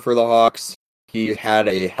all-star for the Hawks. He had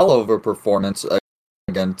a hell of a performance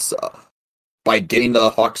against... by getting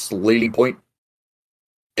the Hawks leading point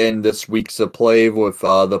in this week's play with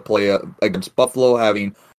the play against Buffalo,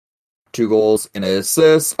 having 2 goals and an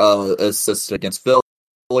assist against Philly,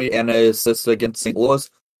 and an assist against St. Louis.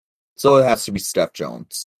 So it has to be Seth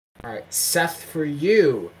Jones. All right, Seth, for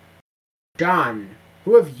you. John,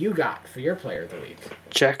 who have you got for your player of the week?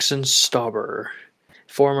 Jackson Stauber,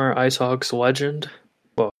 former Ice Hawks legend.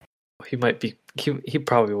 Well, he might be. He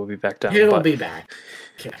probably will be back down. He'll be back.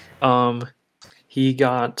 Okay. He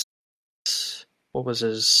got, what was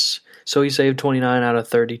his, so he saved 29 out of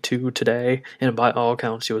 32 today, and by all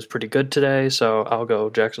accounts he was pretty good today, so I'll go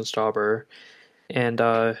Jackson Stauber. And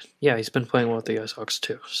yeah, he's been playing well with the Ice Hawks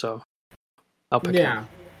too, so I'll pick him. Yeah,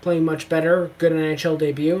 playing much better, good NHL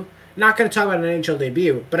debut. Not going to talk about an NHL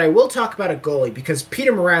debut, but I will talk about a goalie because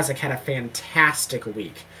Peter Mrazek had a fantastic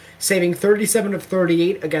week, saving 37 of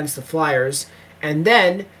 38 against the Flyers, and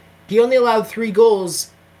then he only allowed 3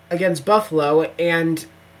 goals against Buffalo, and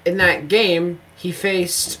in that game, he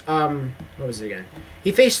faced, what was it again?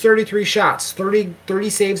 He faced 33 shots, 30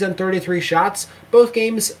 saves on 33 shots, both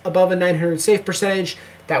games above a .900 save percentage.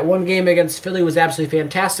 That one game against Philly was absolutely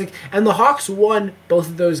fantastic, and the Hawks won both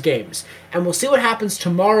of those games. And we'll see what happens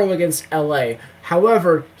tomorrow against LA.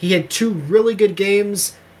 However, he had 2 really good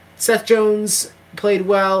games. Seth Jones played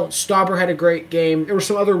well. Stauber had a great game. There were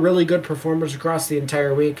some other really good performers across the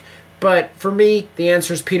entire week. But for me, the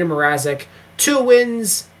answer is Peter Mrazek. 2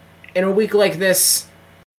 wins in a week like this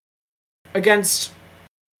against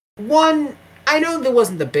one. I know there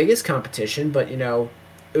wasn't the biggest competition, but, it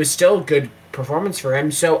was still a good performance for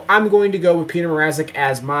him. So I'm going to go with Peter Mrazek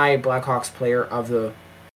as my Blackhawks player of the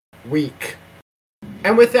week.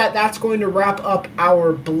 And with that, that's going to wrap up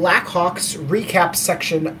our Blackhawks recap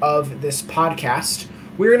section of this podcast.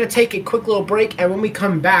 We're going to take a quick little break, and when we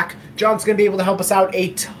come back, John's going to be able to help us out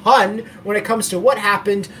a ton when it comes to what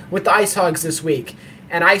happened with the Ice Hogs this week.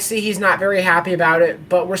 And I see he's not very happy about it,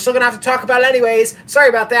 but we're still going to have to talk about it anyways. Sorry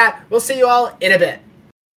about that. We'll see you all in a bit.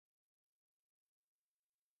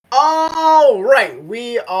 All right,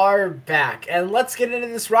 we are back, and let's get into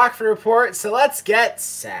this Rockford report. So let's get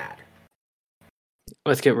sad.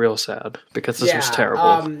 Let's get real sad because this was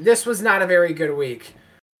terrible. This was not a very good week.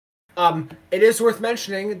 It is worth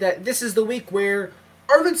mentioning that this is the week where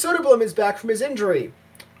Arvid Soderblom is back from his injury.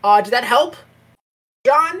 Did that help,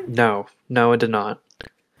 John? No, it did not.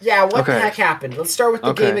 Yeah, what the heck happened? Let's start with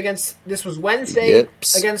the game this was Wednesday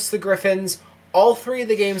against the Griffins. All 3 of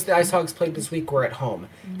the games the Ice Hogs played this week were at home.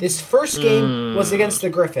 This first game was against the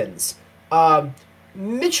Griffins.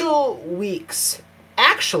 Mitchell Weeks.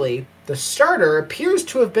 Actually, the starter appears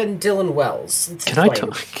to have been Dylan Wells. Can I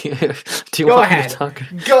talk? Do you want me to talk?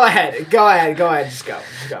 Go ahead. Just go.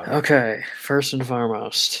 Okay, first and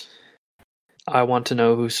foremost, I want to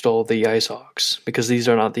know who stole the Ice Hogs, because these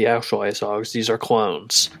are not the actual Ice Hogs. These are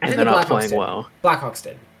clones, and they're not playing well. Blackhawks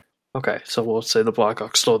did. Okay, so we'll say the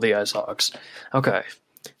Blackhawks stole the Ice Hogs. Okay,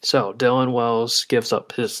 so Dylan Wells gives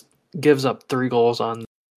up 3 goals on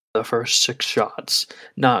the first 6 shots.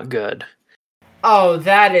 Not good. Oh,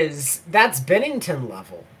 that's Bennington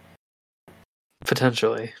level.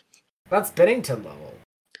 Potentially. That's Bennington level.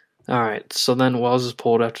 All right, so then Wells is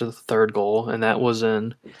pulled after the 3rd goal, and that was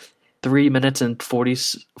in 3 minutes and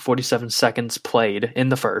 47 seconds played in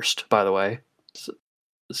the first, by the way. So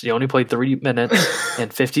he only played 3 minutes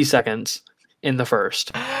and 50 seconds in the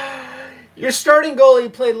first. Your starting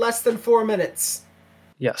goalie played less than 4 minutes.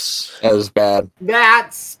 Yes. That was bad.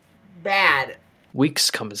 That's bad.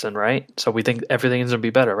 Weeks comes in, right? So we think everything is going to be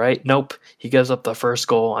better, right? Nope. He gives up the first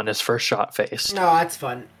goal on his first shot faced. No, that's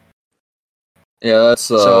fun. Yeah, that's...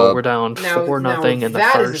 So we're down 4-0 in the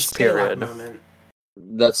first period.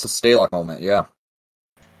 That's the Stalock moment, yeah.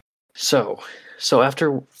 So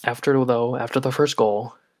after the first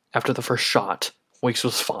goal, after the first shot, Weeks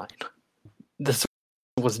was fine. This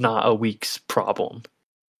was not a Weeks problem.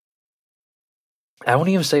 I won't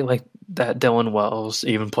even say that Dylan Wells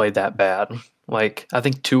even played that bad. I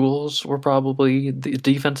think 2 goals were probably the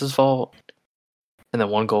defense's fault, and then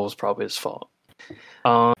 1 goal was probably his fault.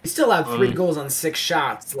 He still had 3 goals on 6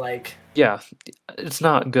 shots. Yeah, it's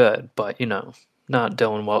not good, but not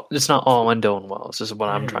Dylan Wells. It's not all on Dylan Wells. Is what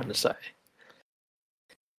I'm trying to say.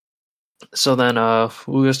 So then,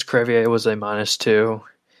 Louis Crevier was a -2,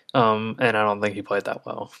 and I don't think he played that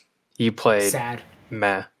well. He played sad.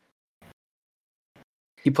 Meh.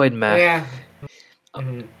 He played meh. Yeah.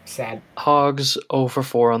 Sad. Hogs 0 for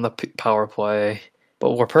 4 on the power play,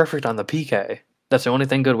 but we're perfect on the PK. That's the only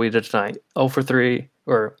thing good we did tonight. 0 for 3,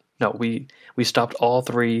 or no, we stopped all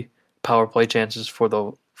 3 power play chances for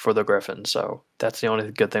the Griffins. So that's the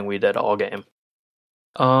only good thing we did all game.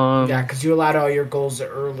 Yeah, because you allowed all your goals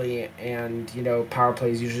early, and power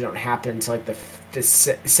plays usually don't happen until the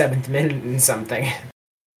 7th minute and something.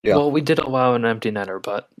 Yeah. Well, we did allow an empty netter,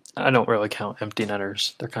 but I don't really count empty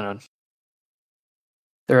netters.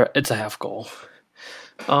 It's a half goal.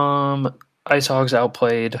 Ice Hogs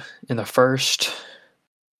outplayed in the first,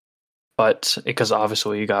 but because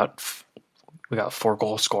obviously we got 4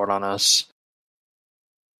 goals scored on us.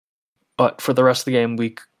 But for the rest of the game,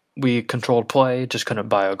 we controlled play, just couldn't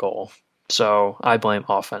buy a goal. So I blame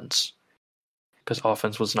offense, because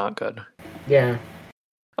offense was not good. Yeah.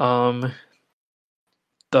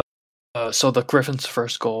 So the Griffins'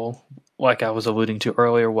 first goal, like I was alluding to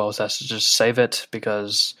earlier, Wells has to just save it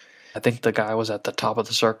because I think the guy was at the top of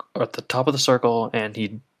the circle, and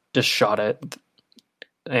he just shot it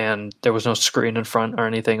and there was no screen in front or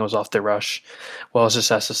anything. It was off the rush. Wells just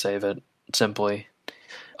has to save it simply.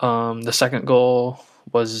 The second goal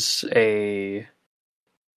was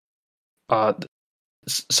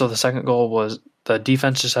so the second goal was the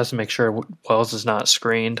defense just has to make sure Wells is not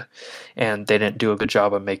screened, and they didn't do a good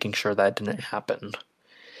job of making sure that didn't happen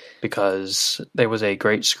because there was a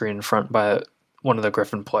great screen in front by one of the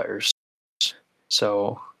Griffin players.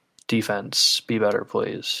 So defense, be better,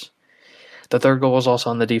 please. The third goal was also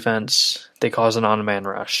on the defense. They caused an on-man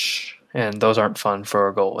rush, and those aren't fun for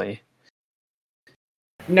a goalie.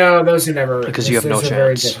 No, those are never, because you have no those are chance.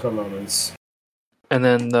 very difficult moments. And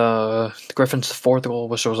then the Griffins' fourth goal,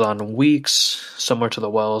 which was on Weeks, similar to the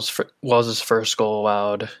Wells' first goal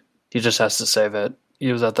allowed. He just has to save it.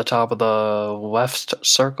 He was at the top of the left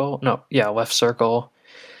circle. Left circle.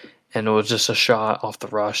 And it was just a shot off the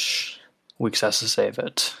rush. Weeks has to save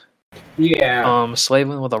it. Yeah.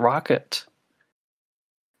 Slavin with a rocket.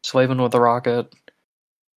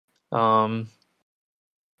 And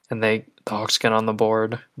the Hawks get on the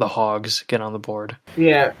board. The Hogs get on the board.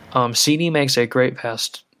 Yeah. Cini makes a great pass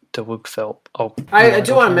to Luke Philp. I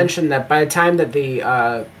do want to mention that by the time that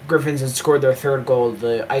the Griffins had scored their third goal,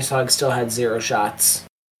 the Ice Hogs still had 0 shots.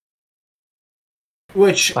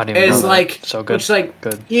 Which is like, so good. Which like,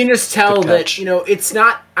 good. You can just tell that, catch. It's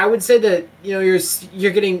not, I would say that,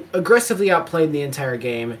 you're getting aggressively outplayed the entire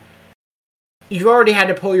game. You've already had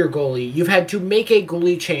to pull your goalie. You've had to make a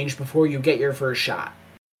goalie change before you get your first shot.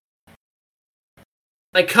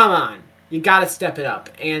 Like, come on. You gotta step it up.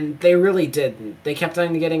 And they really didn't. They kept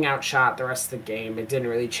on getting outshot the rest of the game. It didn't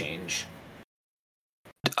really change.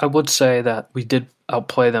 I would say that we did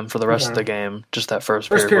outplay them for the rest of the game. Just that first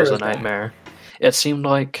period was a nightmare. Bad. It seemed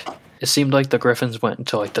like the Griffins went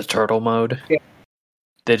into like the turtle mode. Yeah.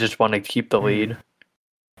 They just wanted to keep the lead.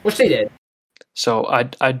 Which they did. So I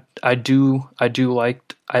did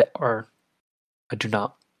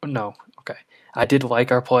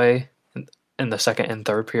like our play in the second and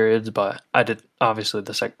third periods, but obviously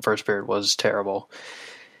the first period was terrible.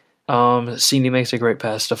 Cini makes a great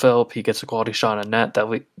pass to Philp. He gets a quality shot on net.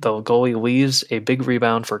 The goalie leaves a big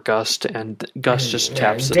rebound for Gust, and Gust just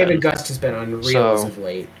taps it. David Gust has been unreal as of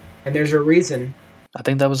late, and there's a reason. I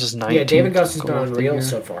think that was his 19th. Yeah, David Gust has been unreal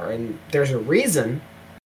so far, and there's a reason.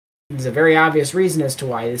 There's a very obvious reason as to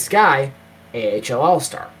why this guy, AHL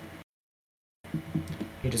All-Star.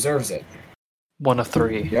 He deserves it. 1 of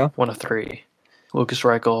 3. Yeah. 1 of 3. Lucas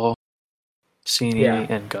Reichel, Cini,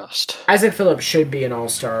 and Gust. Isaac Phillips should be an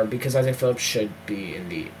All-Star because Isaac Phillips should be in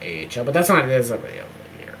the AHL, but that's not really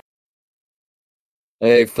here.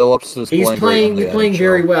 Hey, Phillips is playing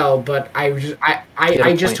very well, but I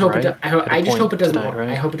just hope it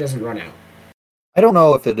doesn't run out. I don't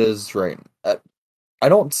know if it is right. I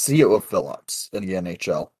don't see it with Phillips in the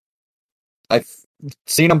NHL. I've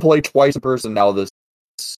seen him play twice in person now this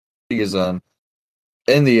season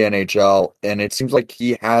in the NHL, and it seems like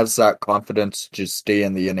he has that confidence to stay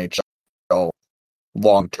in the NHL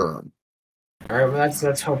long term. All right, well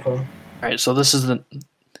that's hopeful. All right, so this is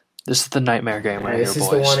the nightmare game right here, boys. This is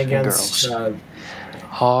the one against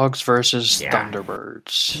Hogs versus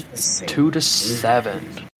Thunderbirds.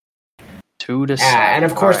 2-7. 2-7. And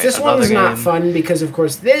of course, this one is not fun because, of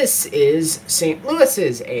course, this is St.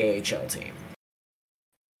 Louis's AHL team.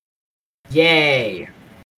 Yay!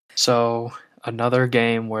 So another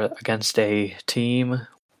game where against a team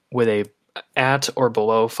with a at or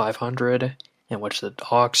below 500, in which the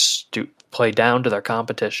Hawks do play down to their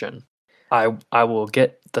competition. I will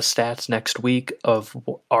get the stats next week of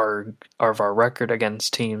our record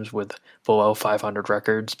against teams with below 500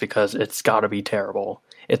 records because it's got to be terrible.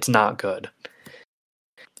 It's not good.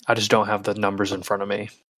 I just don't have the numbers in front of me.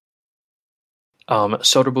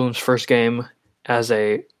 Soderblom's first game as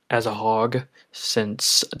a Hog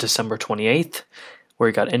since December 28th, where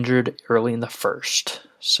he got injured early in the first.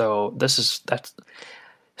 So that's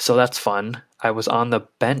fun. I was on the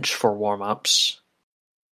bench for warm-ups.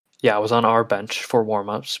 Yeah, I was on our bench for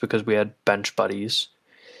warm-ups because we had bench buddies,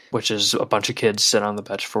 which is a bunch of kids sit on the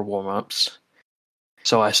bench for warm-ups.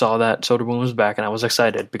 So I saw that Soderblom was back, and I was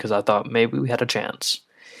excited because I thought maybe we had a chance.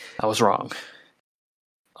 I was wrong.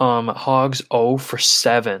 Hogs 0 for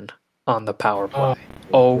 7 on the power play.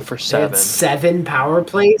 0 for 7. 7 power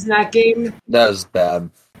plays in that game? That is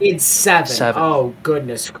bad. It's 7. Oh,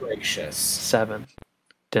 goodness gracious. 7.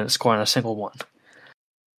 Didn't score on a single one.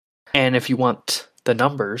 And if you want the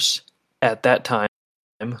numbers, at that time,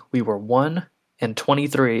 we were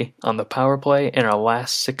 1-23 on the power play in our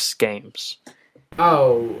last 6 games.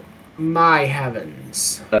 Oh, my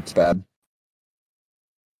heavens. That's bad.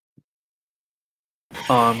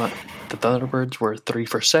 The Thunderbirds were 3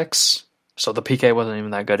 for 6, So the PK wasn't even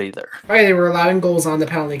that good either. Right, they were allowing goals on the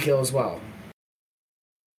penalty kill as well.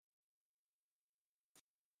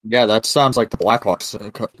 Yeah, that sounds like the Blackhawks,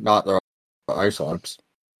 not the Ice Hogs.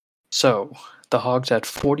 So the Hogs had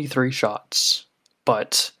 43 shots,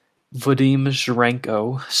 but Vadim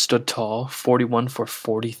Zherenko stood tall, 41 for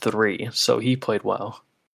 43. So he played well.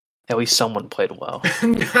 At least someone played well.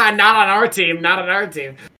 Not on our team. Not on our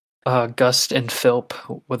team. Gust and Philp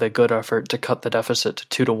with a good effort to cut the deficit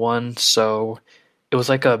to 2-1. So it was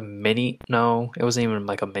like a mini. No, it wasn't even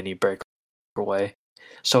like a mini breakaway.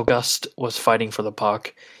 So Gust was fighting for the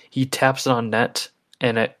puck. He taps it on net,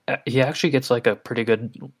 and he actually gets like a pretty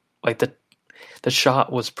good. Like the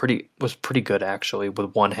shot was pretty good actually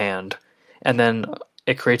with one hand, and then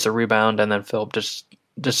it creates a rebound, and then Philp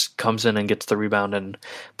just comes in and gets the rebound and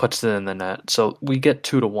puts it in the net. So we get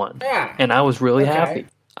 2-1. Yeah. And I was really happy.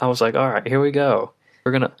 I was like, all right, here we go.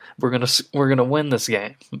 We're gonna win this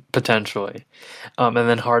game potentially. And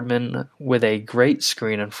then Hardman with a great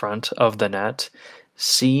screen in front of the net.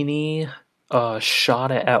 Cini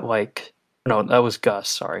shot it at like no, that was Gus.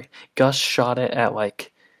 Sorry, Gus shot it at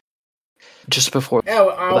like just before.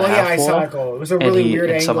 I saw that goal. It was a really weird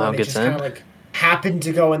angle. Somehow and it gets just in. kind of like happened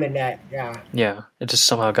to go in the net. Yeah. Yeah, it just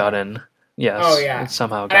somehow got in. Yes. Oh yeah. It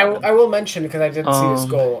somehow got in. I will mention because I did see this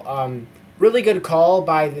goal. Really good call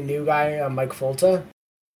by the new guy, Mike Folta.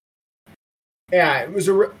 Yeah, it was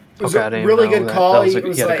a really good call. It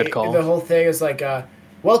was like good call. The whole thing is like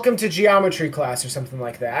welcome to geometry class or something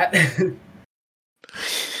like that.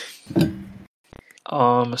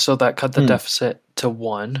 So that cut the deficit to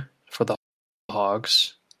 1 for the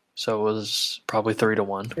Hogs. So it was probably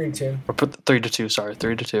 3-1. 3-2. Or 3-2, sorry,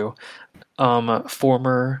 3-2.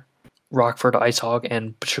 Former Rockford Ice Hog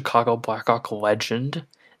and Chicago Blackhawk legend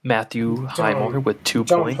Matthew Highmore with 2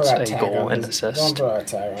 points, a goal, and assist. Don't put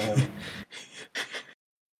that tag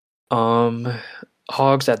on him.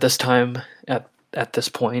 Hogs at this time at this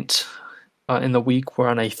point in the week we're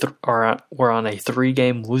on a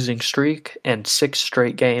 3-game losing streak and 6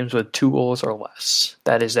 straight games with 2 goals or less.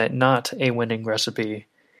 That is not a winning recipe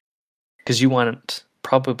because you want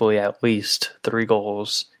probably at least 3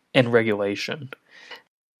 goals in regulation.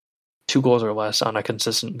 2 goals or less on a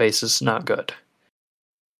consistent basis, not good.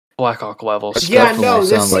 Blackhawk levels. Yeah, no,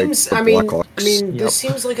 this seems. Like this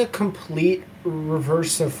seems like a complete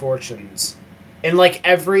reverse of fortunes, in like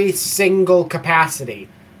every single capacity.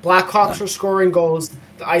 Blackhawks are scoring goals.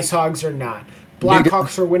 The Ice Hogs are not.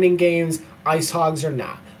 Blackhawks are winning games. Ice Hogs are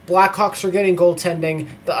not. Blackhawks are getting goaltending.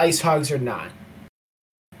 The Ice Hogs are not.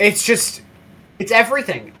 It's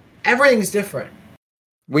everything. Everything's different.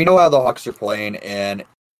 We know how the Hawks are playing, and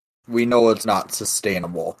we know it's not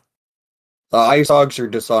sustainable. The Ice Hogs are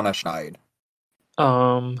just on a schneid.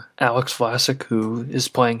 Alex Vlasic, who is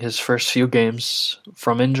playing his first few games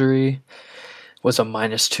from injury, was a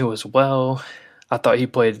 -2 as well. I thought he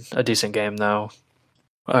played a decent game, though.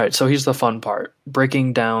 All right, so here's the fun part.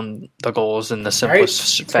 Breaking down the goals in the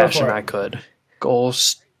simplest fashion I could.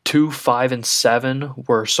 Goals 2, 5, and 7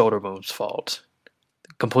 were Soderboom's fault.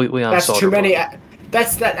 Completely on Soderboom. That's too many.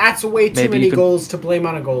 That's way too many goals to blame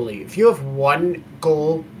on a goalie. If you have 1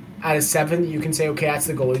 goal out of 7, you can say, okay, that's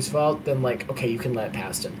the goalie's fault, then, like, okay, you can let it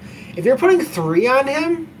past him. If you're putting 3 on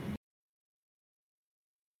him...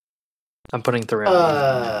 I'm putting 3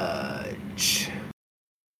 on him.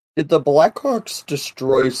 Did the Blackhawks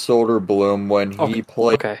destroy Soderblom when he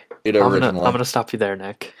played it originally? I'm going to stop you there,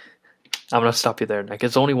 Nick.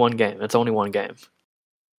 It's only one game.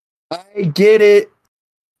 I get it,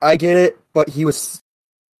 but he was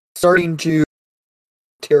starting to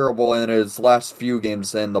terrible in his last few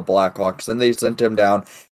games in the Blackhawks, and they sent him down,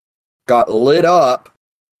 got lit up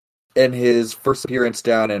in his first appearance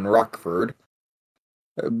down in Rockford,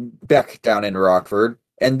 back down in Rockford,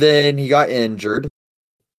 and then he got injured.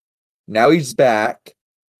 Now he's back.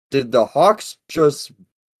 Did the Hawks just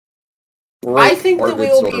I think that we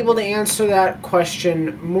will be able to answer that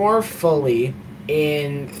question more fully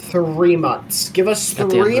in 3 months. Give us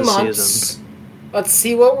 3 months. Let's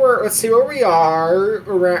see where we are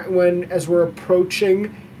as we're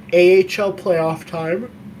approaching AHL playoff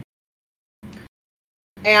time.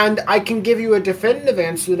 And I can give you a definitive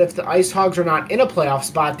answer that if the Ice Hogs are not in a playoff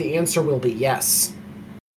spot, the answer will be yes.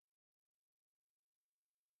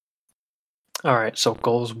 All right, so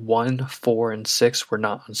goals 1, 4, and 6 were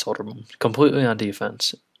not on Soderblom. Completely on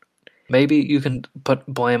defense. Maybe you can put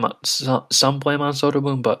some blame on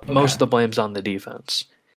Soderblom, but most of the blame's on the defense,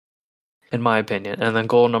 in my opinion. And then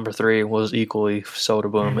goal number 3 was equally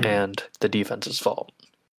Soderblom and the defense's fault.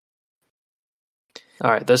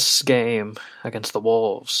 All right, this game against the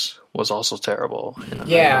Wolves was also terrible.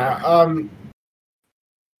 Yeah,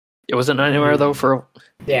 It wasn't anywhere though for.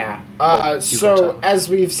 Yeah. You So can tell. as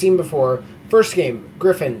we've seen before, first game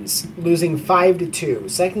Griffins losing 5-2.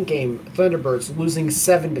 Second game Thunderbirds losing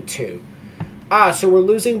 7-2. So we're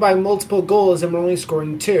losing by multiple goals and we're only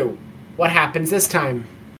scoring 2. What happens this time?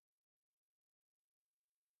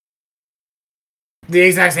 The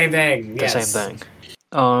exact same thing. The Yes. same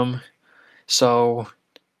thing. So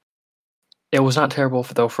it was not terrible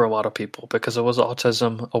for a lot of people because it was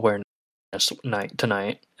Autism Awareness Night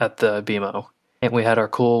tonight at the BMO, and we had our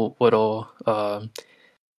cool little.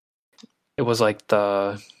 It was like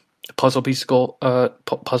the puzzle piece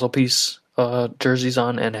jerseys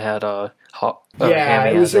on, and had Yeah,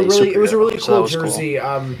 Hammy it was as a really superhero, so that cool was jersey.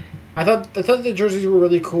 I thought the jerseys were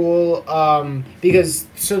really cool because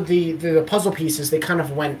the puzzle pieces they kind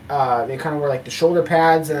of went they kind of were like the shoulder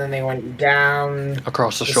pads and then they went down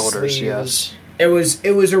across the shoulders. sleeves. Yes, It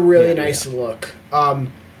was a really Yeah, nice look.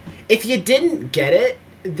 If you didn't get it,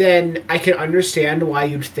 then I can understand why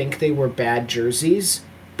you'd think they were bad jerseys.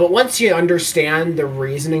 But once you understand the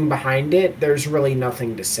reasoning behind it, there's really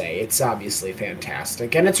nothing to say. It's obviously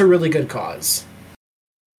fantastic, and it's a really good cause.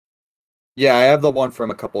 Yeah, I have the one from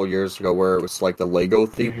a couple of years ago where it was like the Lego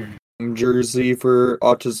theme jersey for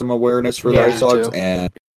autism awareness for the Yeah, Ice Dogs, too. and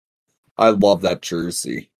I love that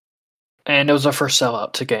jersey. and it was our first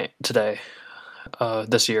sellout today,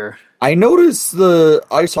 this year. I noticed the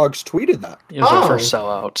Ice Hogs tweeted that. It was Oh. our first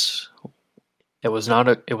sellout. It was not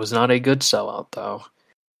a good sellout though.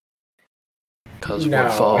 Because we're No,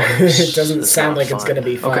 foes. it doesn't It's sound not like it's going to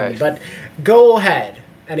be fun. Okay. But go ahead.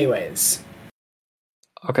 Anyways,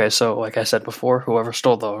 Okay, so like I said before, whoever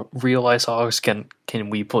stole the real Ice Hogs, can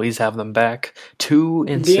we please have them back? 2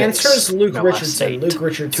 and 6. the answer is Luke No, Richardson. 8. Luke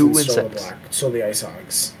Richardson 2 and stole the 6. stole the Ice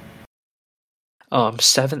Hogs.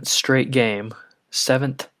 7th straight game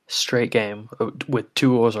with 2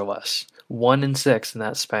 goals or less. 1 and 6 in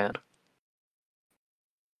that span.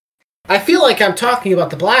 I feel like I'm talking about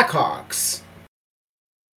the Blackhawks.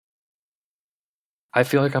 I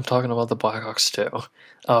feel like I'm talking about the Blackhawks too.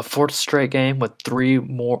 4th straight game with 3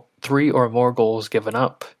 or more goals given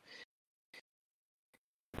up.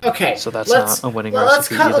 Okay, So that's let's, not a winning let's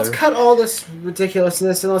recipe cut, either. Let's cut all this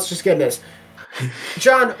ridiculousness and let's just get this.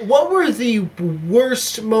 John, what were the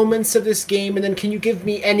worst moments of this game, and then can you give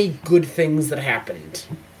me any good things that happened?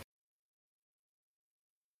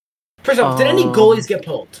 First off, did any goalies get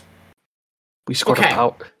pulled? We scored Okay. a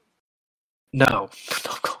power. No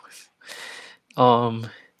goals.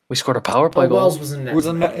 We scored a power play Oh, goal. Wells was in net. Who was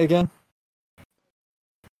in that again?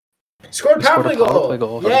 Scored a We power scored a play power goal. play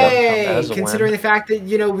goal. Yay! As a Considering win. the fact that,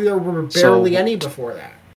 we were So- barely any before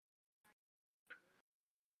that.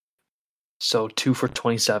 So 2 for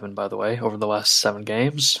 27, by the way, over the last 7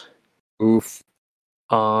 games. Oof.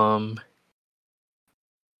 I'm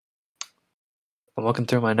looking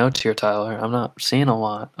through my notes here, Tyler. I'm not seeing a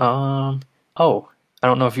lot. I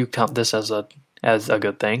don't know if you count this as a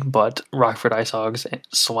good thing, but Rockford Ice Hogs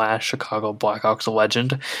 / Chicago Blackhawks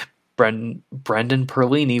legend Brendan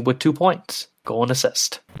Perlini with 2 points, goal and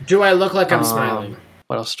assist. Do I look like I'm smiling?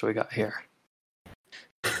 What else do we got here?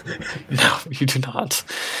 No, you do not.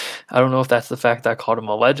 I don't know if that's the fact that I called him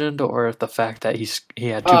a legend or if the fact that he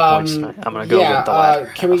had 2 points tonight. I'm gonna go with the latter.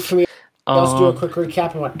 Can we let's do a Um, quick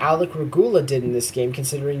recap on what Alec Regula did in this game,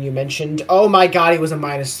 considering you mentioned, oh my god, he was a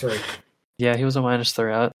 -3. Yeah, he was a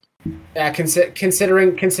 -3.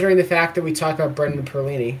 Considering the fact that we talked about Brendan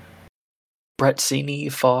Perlini. Brett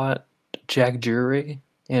Sini fought Jack Drury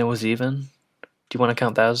and it was even. Do you want to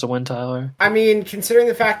count that as a win, Tyler? I mean, considering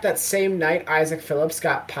the fact that same night Isaac Phillips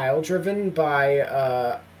got pile driven by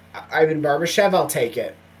Ivan Barbashev, I'll take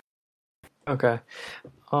it. Okay.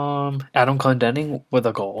 Adam Clendenning with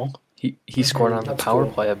a goal. He scored on the That's power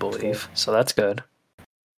cool. play, I That's believe. So that's good.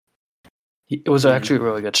 It was actually a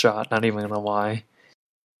really good shot, not even gonna lie.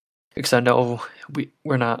 Because I know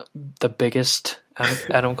we're not the biggest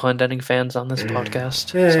Adam Clendenning fans on this podcast,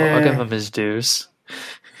 so I'll give him his dues.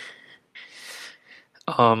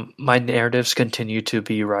 My narratives continue to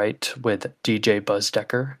be right with DJ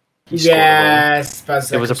Buzzdecker. He scored a goal. Yes,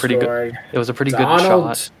 Buzz It was a pretty good- scored. It was a pretty Donald.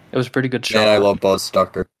 good shot. It was a pretty good shot. Man, I love Buzz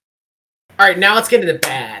Stucker. All right, now let's get into the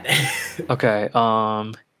bad. Okay.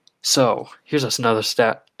 So here's another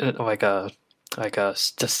stat, like a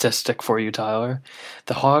statistic for you, Tyler.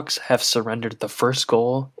 The Hawks have surrendered the first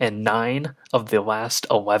goal in 9 of the last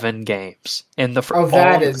 11 games. In the Oh,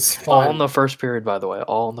 that is all fun. in the first period, by the way.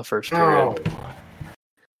 All in the first period. Oh.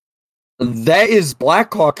 That is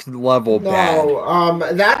Blackhawk level bad.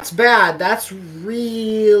 No, that's bad. That's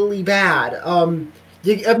really bad.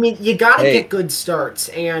 You gotta Hey. get good starts,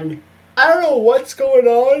 and I don't know what's going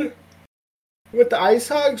on, with the Ice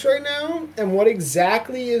Hogs right now, and what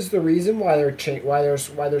exactly is the reason why they're why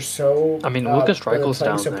they're so? I mean, Lucas why they're Reichel's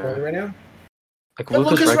playing down so there. poorly right now. Like But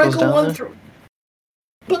Lucas Lucas Reichel's Reichel down won there. through.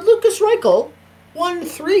 But Lucas Reichel won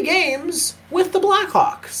 3 games with the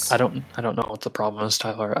Blackhawks. I don't know what the problem is,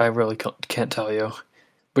 Tyler. I really can't tell you.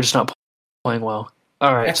 We're just not playing well.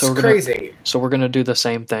 All right, That's so crazy. we're gonna do the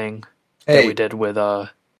same thing that we did with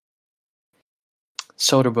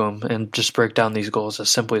Soderboom and just break down these goals as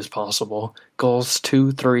simply as possible. Goals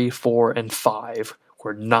 2, 3, 4, and 5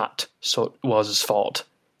 were not Wells' fault.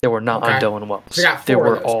 They were not on Dylan Wells. So we got 4 they of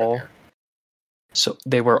were those all right there. so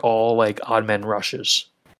they were all like odd man rushes.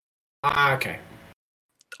 Okay.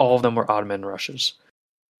 All of them were odd man rushes.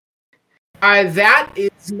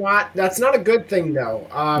 That's not a good thing though.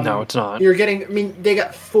 No, it's not. You're getting. I mean, they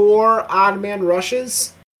got 4 odd man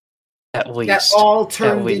rushes At least that all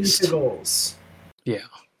turned least. into goals. Yeah.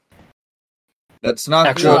 That's not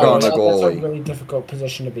Actually, good on the That's a goalie. really difficult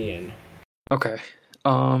position to be in. Okay.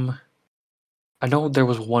 I know there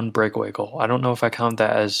was one breakaway goal. I don't know if I count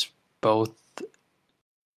that as both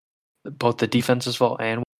the defense's fault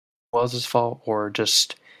and Wells' fault, or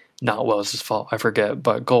just not Wells' fault. I forget.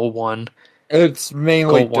 But goal 1. It's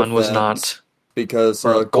mainly Goal 1 was defense, not. because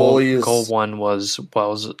Goal goalies. Goal 1 was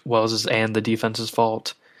Wells's and the defense's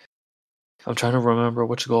fault. I'm trying to remember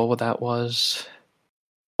which goal that was.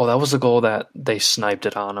 Oh, that was the goal that they sniped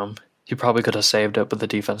it on him. He probably could have saved it, but the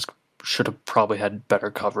defense should have probably had better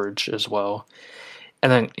coverage as well.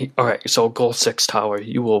 And then, alright, so goal 6, Tyler,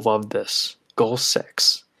 you will love this. Goal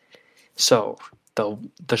 6. So,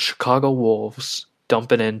 the Chicago Wolves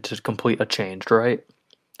dump it in to complete a change, right?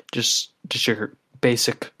 Just your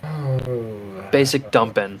basic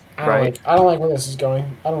dump in, right? I don't like where this is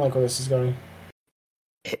going.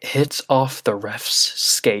 It hits off the ref's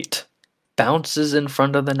skate, bounces in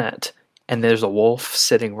front of the net, and there's a Wolf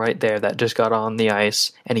sitting right there that just got on the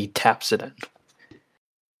ice, and he taps it in.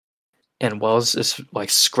 And Wells is like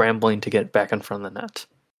scrambling to get back in front of the net.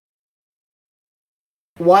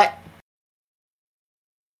 What?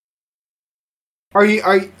 Are you?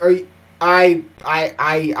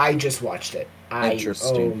 I just watched it.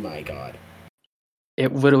 Interesting. Oh my god.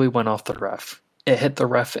 It literally went off the ref. It hit the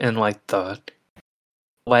ref in like the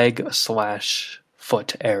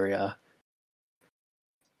leg/foot area.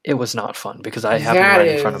 It was not fun because I have it right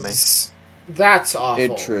in front of me. That's awful.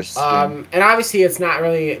 Interesting. And obviously it's not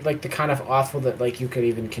really like the kind of awful that like you could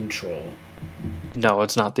even control. No,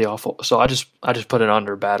 it's not the awful. So I just put it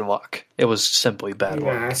under bad luck. It was simply bad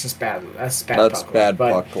luck. Nah, that's just bad. That's bad. That's puck bad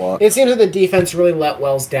luck. puck luck. It seems that the defense really let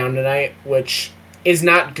Wells down tonight, which is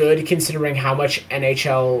not good considering how much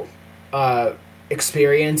NHL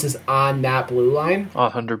experience is on that blue line.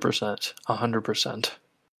 100%.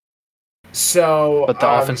 So, But the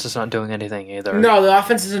offense is not doing anything either. No, the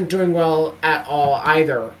offense isn't doing well at all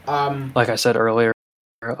either. Like I said earlier,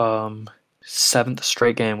 7th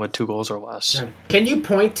straight game with 2 goals or less. Can you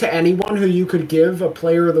point to anyone who you could give a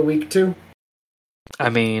player of the week to? I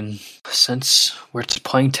mean, since we're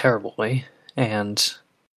playing terribly and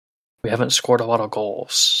we haven't scored a lot of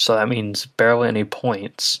goals, so that means barely any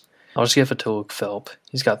points, I'll just give it to Luke Philp.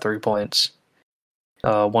 He's got 3 points.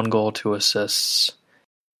 1 goal, 2 assists.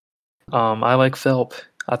 I like Philp.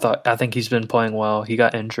 I think he's been playing well. He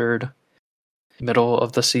got injured middle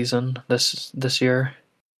of the season this year.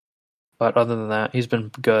 But other than that, he's been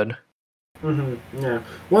good. Mm-hmm. Yeah.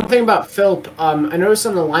 One thing about Philp, I noticed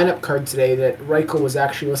on the lineup card today that Reichel was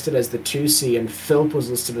actually listed as the 2C and Philp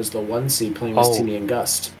was listed as the 1C playing with Tini and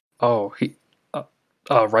Gust. Oh,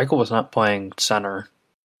 Reichel was not playing center.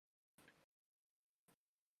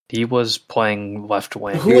 He was playing left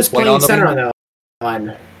wing. Who was playing center on that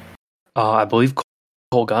line? I believe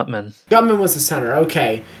Cole Gutman. Gutman was the center,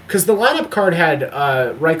 okay. Because the lineup card had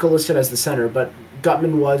Reichel listed as the center, but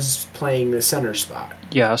Gutman was playing the center spot.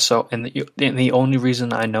 Yeah, so and the only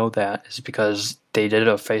reason I know that is because they did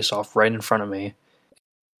a face-off right in front of me,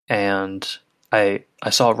 and I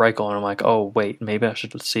saw Reichel and I'm like, oh wait, maybe I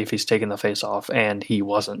should see if he's taking the face-off, and he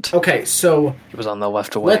wasn't. Okay, so he was on the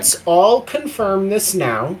left wing. Let's all confirm this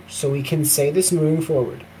now, so we can say this moving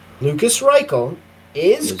forward. Lucas Reichel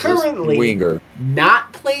is currently winger,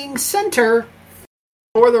 not playing center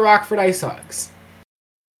for the Rockford Ice Hogs.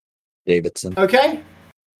 Davidson. Okay?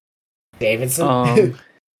 Davidson.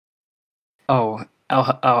 I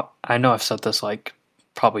know I've said this like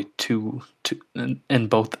probably two in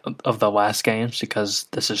both of the last games because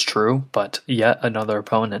this is true, but yet another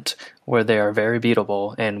opponent where they are very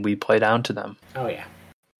beatable and we play down to them. Oh yeah.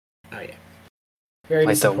 Very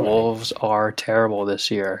like the disappointing. Wolves are terrible this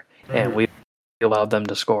year, and we allowed them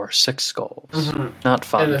to score 6 goals. Mm-hmm. Not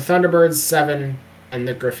fun. And the Thunderbirds 7, and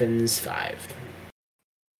the Griffins 5.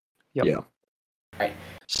 Yep. Yeah. Right.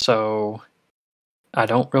 So, I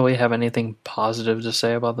don't really have anything positive to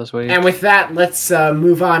say about this week. And with that, let's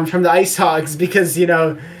move on from the Ice Hogs because, you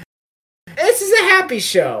know, this is a happy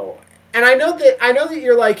show. And I know that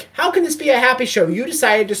you're like, how can this be a happy show? You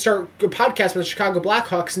decided to start a podcast with the Chicago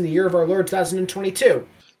Blackhawks in the year of our Lord 2022.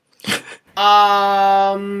 Shut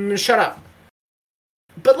up.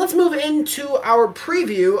 But let's move into our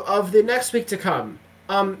preview of the next week to come.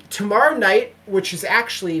 Tomorrow night, which is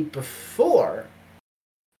actually before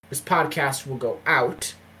this podcast will go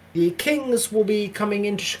out, the Kings will be coming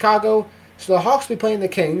into Chicago, so the Hawks will be playing the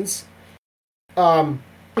Kings.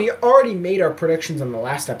 We already made our predictions on the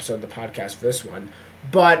last episode of the podcast for this one,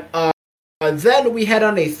 but then we head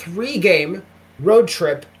on a 3-game road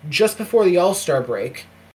trip just before the All-Star break,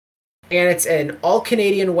 and it's an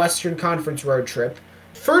all-Canadian Western Conference road trip.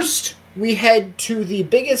 First, we head to the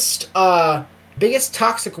biggest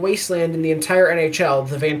toxic wasteland in the entire NHL,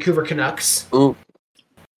 the Vancouver Canucks. Ooh.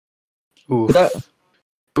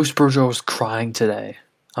 Bruce Boudreau was crying today.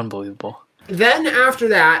 Unbelievable. Then after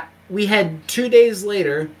that, we head 2 days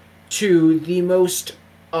later to the most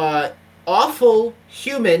awful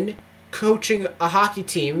human coaching a hockey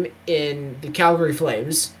team in the Calgary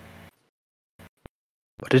Flames.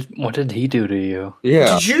 What did he do to you?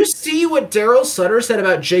 Yeah. Did you see what Daryl Sutter said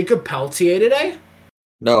about Jacob Pelletier today?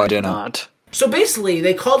 No, I didn't. Not. So basically,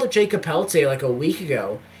 they called up Jacob Pelletier like a week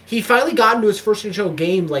ago. He finally got into his first NHL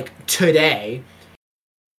game like today.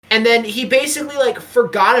 And then he basically like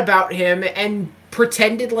forgot about him and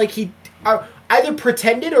pretended like he either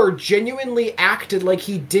pretended or genuinely acted like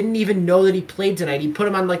he didn't even know that he played tonight. He put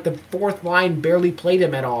him on like the fourth line, barely played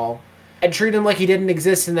him at all, and treated him like he didn't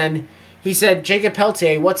exist. And then he said, Jacob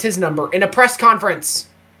Pelletier, what's his number? In a press conference.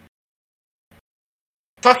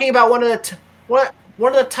 Talking about one of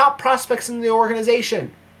the top prospects in the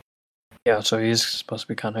organization. Yeah, so he's supposed to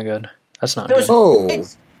be kind of good. That's not There's- good. Oh.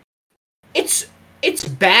 It's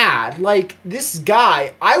bad. Like, this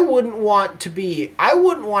guy, I wouldn't want to be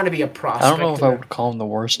a prospect. I don't know if in I that. would call him the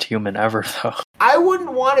worst human ever, though. I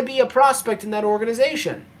wouldn't want to be a prospect in that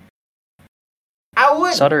organization. I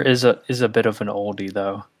would. Sutter is a bit of an oldie,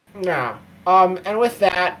 though. No. And with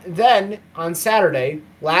that, then on Saturday,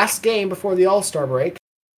 last game before the All-Star break,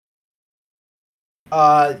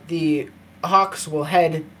 the Hawks will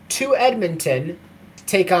head to Edmonton to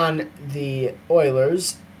take on the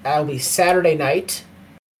Oilers. That'll be Saturday night,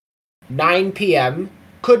 9 p.m.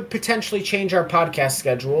 Could potentially change our podcast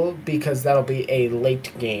schedule because that'll be a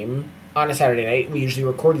late game on a Saturday night. We usually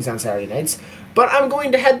record these on Saturday nights. But I'm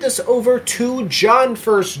going to head this over to John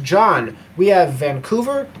first. John, we have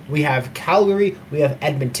Vancouver, we have Calgary, we have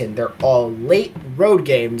Edmonton. They're all late road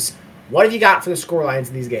games. What have you got for the scorelines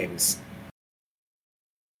in these games?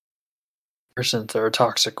 Since they're a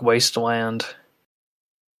toxic wasteland,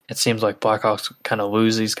 it seems like Blackhawks kind of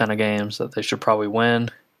lose these kind of games that they should probably win.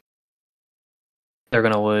 They're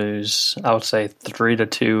going to lose, I would say,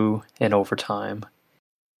 3-2 in overtime.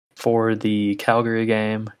 For the Calgary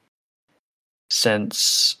game,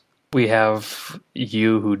 since we have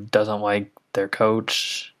you who doesn't like their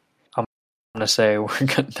coach, I'm going to say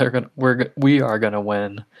we are going to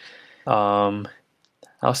win. I'll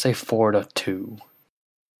say 4-2.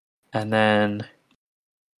 And then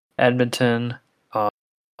Edmonton,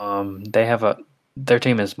 their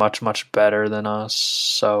team is much better than us,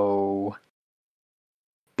 so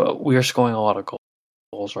but we are scoring a lot of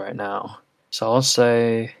goals right now. So I'll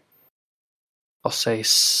say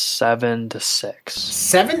 7-6.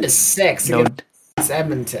 7-6 No, against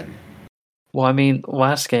Edmonton. well, I mean,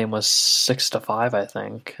 last game was 6-5, I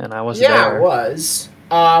think, and I was Yeah, there. it was.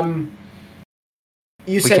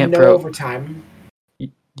 You said can't no overtime.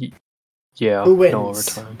 Yeah, Who wins? no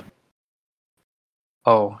overtime.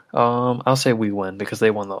 Oh, I'll say we win because they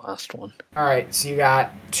won the last one. All right, so you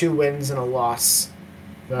got 2 wins and a loss.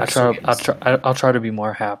 I'll try to be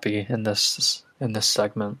more happy in this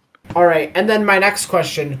segment. All right, and then my next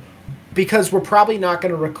question, because we're probably not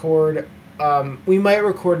going to record. We might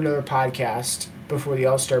record another podcast before the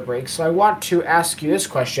All-Star break, so I want to ask you this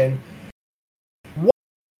question: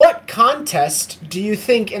 What contest do you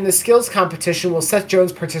think in the skills competition will Seth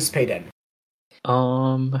Jones participate in?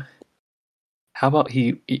 How about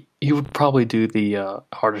he would probably do the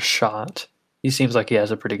hardest shot. He seems like he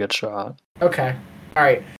has a pretty good shot. Okay. All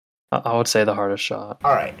right. I would say the hardest shot.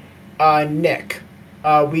 All right. Nick,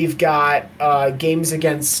 we've got games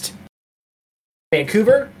against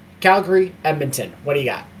Vancouver, Calgary, Edmonton. What do you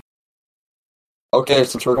got? Okay,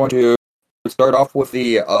 since we're going to start off with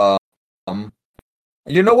the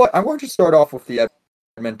you know what? I'm going to start off with the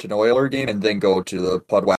Edmonton Oiler game and then go to the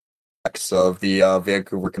Pudwack backs of the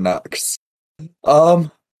Vancouver Canucks.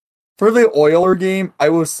 For the Oiler game, I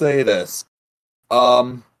will say this.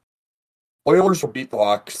 Oilers will beat the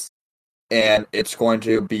Hawks, and it's going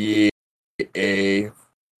to be a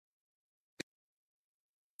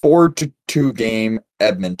 4-2 game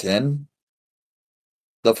Edmonton.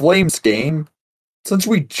 The Flames game, since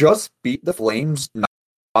we just beat the Flames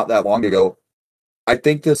not that long ago, I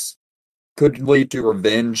think this could lead to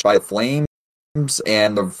revenge by the Flames,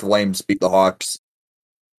 and the Flames beat the Hawks.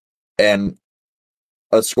 And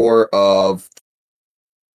a score of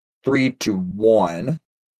 3-1.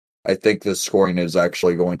 I think the scoring is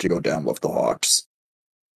actually going to go down with the Hawks.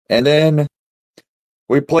 And then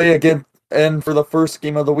we play again, and for the first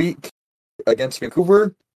game of the week against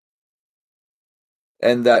Vancouver,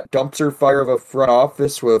 and that dumpster fire of a front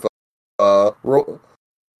office with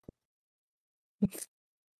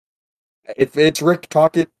if it's Rick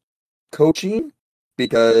Tocchet coaching,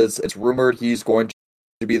 because it's rumored he's going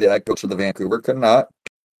to be the head coach of the Vancouver Canucks.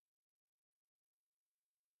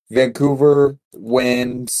 Vancouver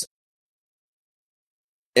wins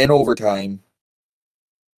in overtime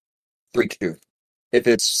 3-2. If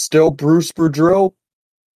it's still Bruce Boudreau,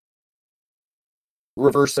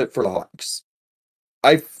 reverse it for the Hawks.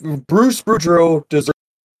 Bruce Boudreau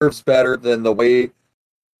deserves better than the way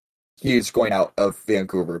he's going out of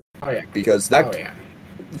Vancouver. Oh, yeah. Because that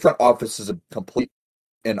front office is a complete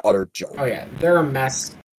and utter joke. Oh, yeah. They're a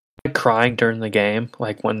mess. Crying during the game,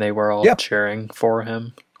 like when they were all cheering for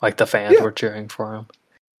him. Like the fans were cheering for him.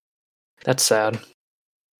 That's sad.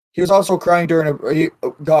 He was also crying he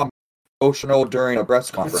got emotional during a press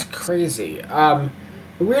conference. It's crazy. The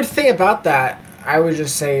weird thing about that, I would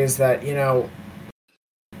just say, is that,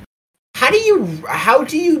 how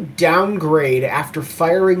do you downgrade after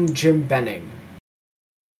firing Jim Benning?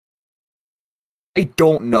 I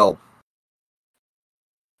don't know.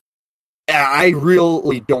 I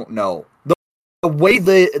really don't know. The way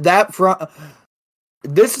that front...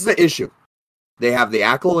 This is the issue. They have the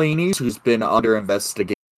Aquilinis, who's been under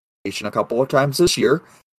investigation a couple of times this year.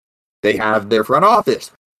 They have their front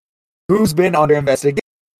office, who's been under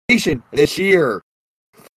investigation this year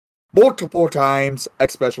multiple times,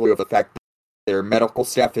 especially with the fact that their medical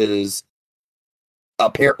staff is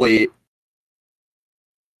apparently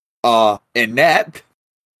inept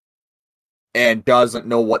and doesn't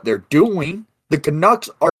know what they're doing. The Canucks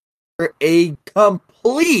are a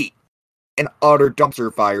complete and utter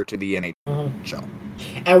dumpster fire to the NHL.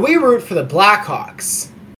 And we root for the Blackhawks.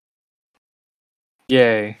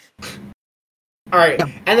 Yay. Alright,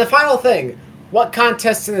 and the final thing. What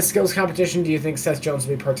contests in the skills competition do you think Seth Jones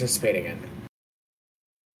will be participating in?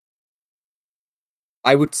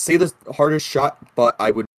 I would say the hardest shot, but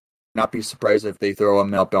I would not be surprised if they throw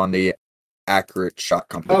him up on the accurate shot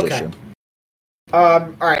competition. Okay.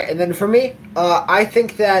 Alright, and then for me, I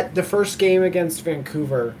think that the first game against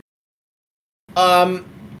Vancouver,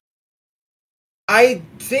 I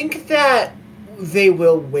think that they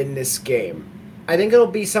will win this game. I think it'll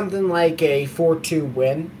be something like a 4-2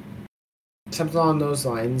 win. Something along those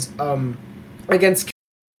lines. Against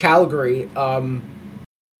Calgary,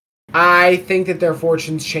 I think that their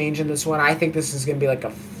fortunes change in this one. I think this is going to be like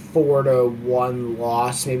a 4-1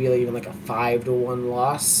 loss, maybe even like a 5-1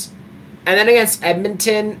 loss. And then against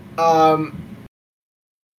Edmonton, I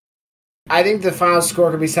think the final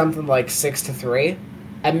score could be something like 6-3.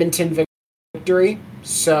 Edmonton victory.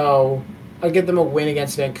 So I'll give them a win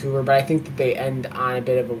against Vancouver, but I think that they end on a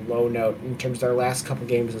bit of a low note in terms of their last couple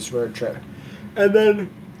games this road trip. And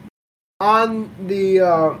then on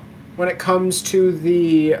the when it comes to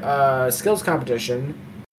the skills competition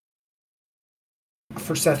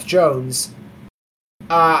for Seth Jones,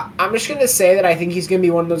 I'm just going to say that I think he's going to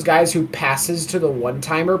be one of those guys who passes to the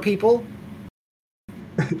one-timer people.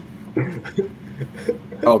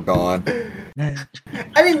 Oh, God.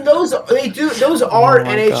 I mean, those are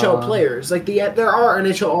NHL God. players. Like there are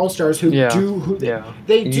NHL All-Stars who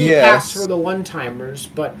they do pass for the one-timers,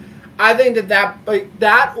 but I think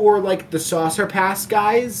that or like the saucer pass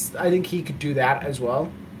guys, I think he could do that as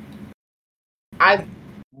well.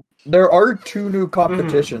 There are two new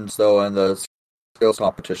competitions though in the skills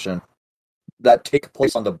competition that take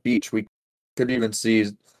place on the beach. We could even see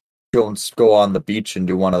Jones go on the beach and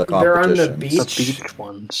do one of the competitions. They're on the beach? The beach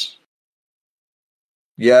ones.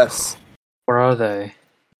 Yes. Where are they?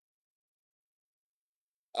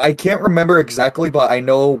 I can't remember exactly, but I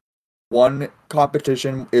know one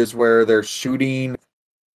competition is where they're shooting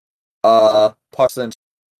pucks into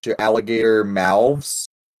alligator mouths.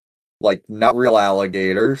 Like, not real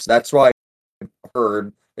alligators. That's what I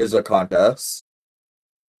heard is a contest.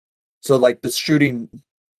 So, like, the shooting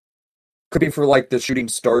could be for, like, the shooting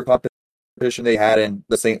star competition they had in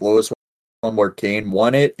the St. Louis one where Kane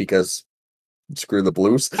won it because screw the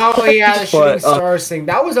Blues. Oh yeah, the Shooting Stars thing.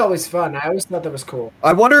 That was always fun. I always thought that was cool.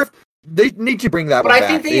 I wonder if they need to bring that but one I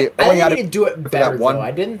back. Think I think they do it better, one. though. I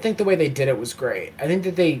didn't think the way they did it was great. I think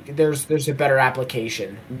that there's a better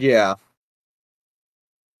application. Yeah.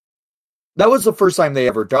 That was the first time they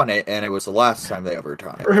ever done it, and it was the last time they ever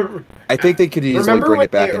done it. I think they could easily bring it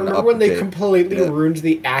back. Remember when they completely ruined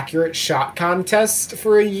the accurate shot contest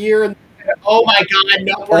for a year? Oh my god,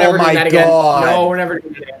 no, we're never doing that again. No, we're never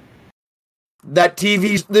doing it again.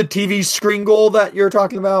 The TV screen goal that you're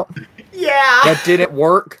talking about? Yeah. That didn't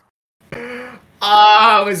work?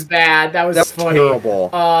 Oh, it was bad. That was funny. Terrible.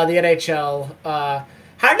 The NHL.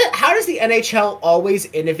 How does the NHL always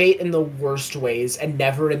innovate in the worst ways and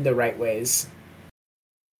never in the right ways?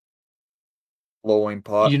 Blowing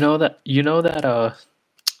pot. You know that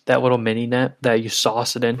that little mini net that you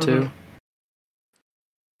sauce it into? Mm-hmm.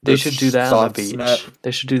 They should do that on the beach. Net.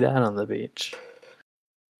 They should do that on the beach.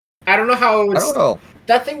 I don't know how it would... I don't know.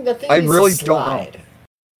 That thing I really don't know.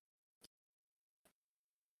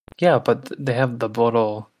 Yeah, but they have the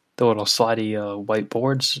little slidey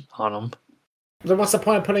whiteboards on them. Then what's the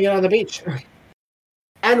point of putting it on the beach?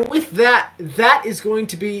 And with that is going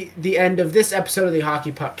to be the end of this episode of the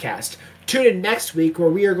Hockey Puckcast. Tune in next week where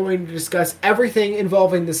we are going to discuss everything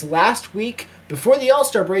involving this last week before the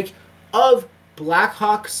All-Star break of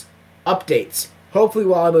Blackhawks updates. Hopefully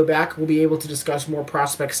while I go back, we'll be able to discuss more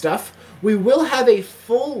prospect stuff. We will have a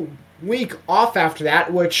full week off after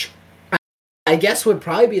that, which I guess would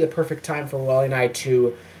probably be the perfect time for Wally and I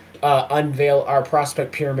to unveil our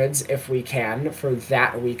prospect pyramids if we can for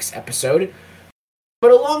that week's episode.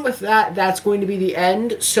 But along with that, that's going to be the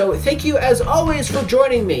end. So thank you as always for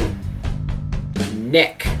joining me,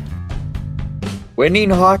 Nick. Winning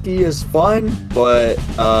hockey is fun, but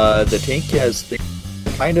the tank has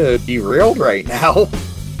kind of derailed right now.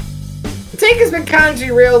 The tank has been kind of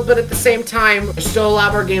derailed, but at the same time, there's still a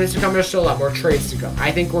lot more games to come. There's still a lot more trades to come.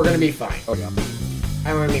 I think we're going to be fine. Oh, yeah.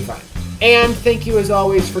 I'm going to be fine. And thank you as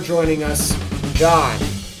always for joining us, John.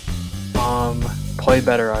 Play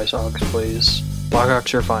better Ice Hogs, please.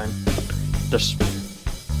 Blackhawks, you're fine. Just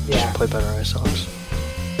play better Ice Hogs.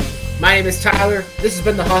 My name is Tyler. This has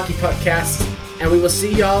been the Hockey Puckcast, and we will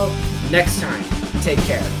see y'all next time. Take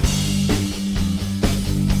care.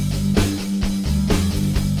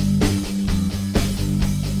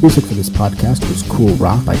 Music for this podcast was Cool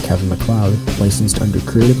Rock by Kevin MacLeod, licensed under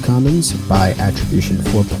Creative Commons by Attribution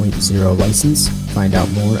 4.0 license. Find out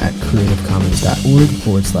more at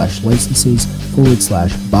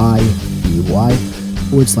creativecommons.org/licenses/by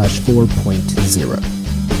BY/4.0.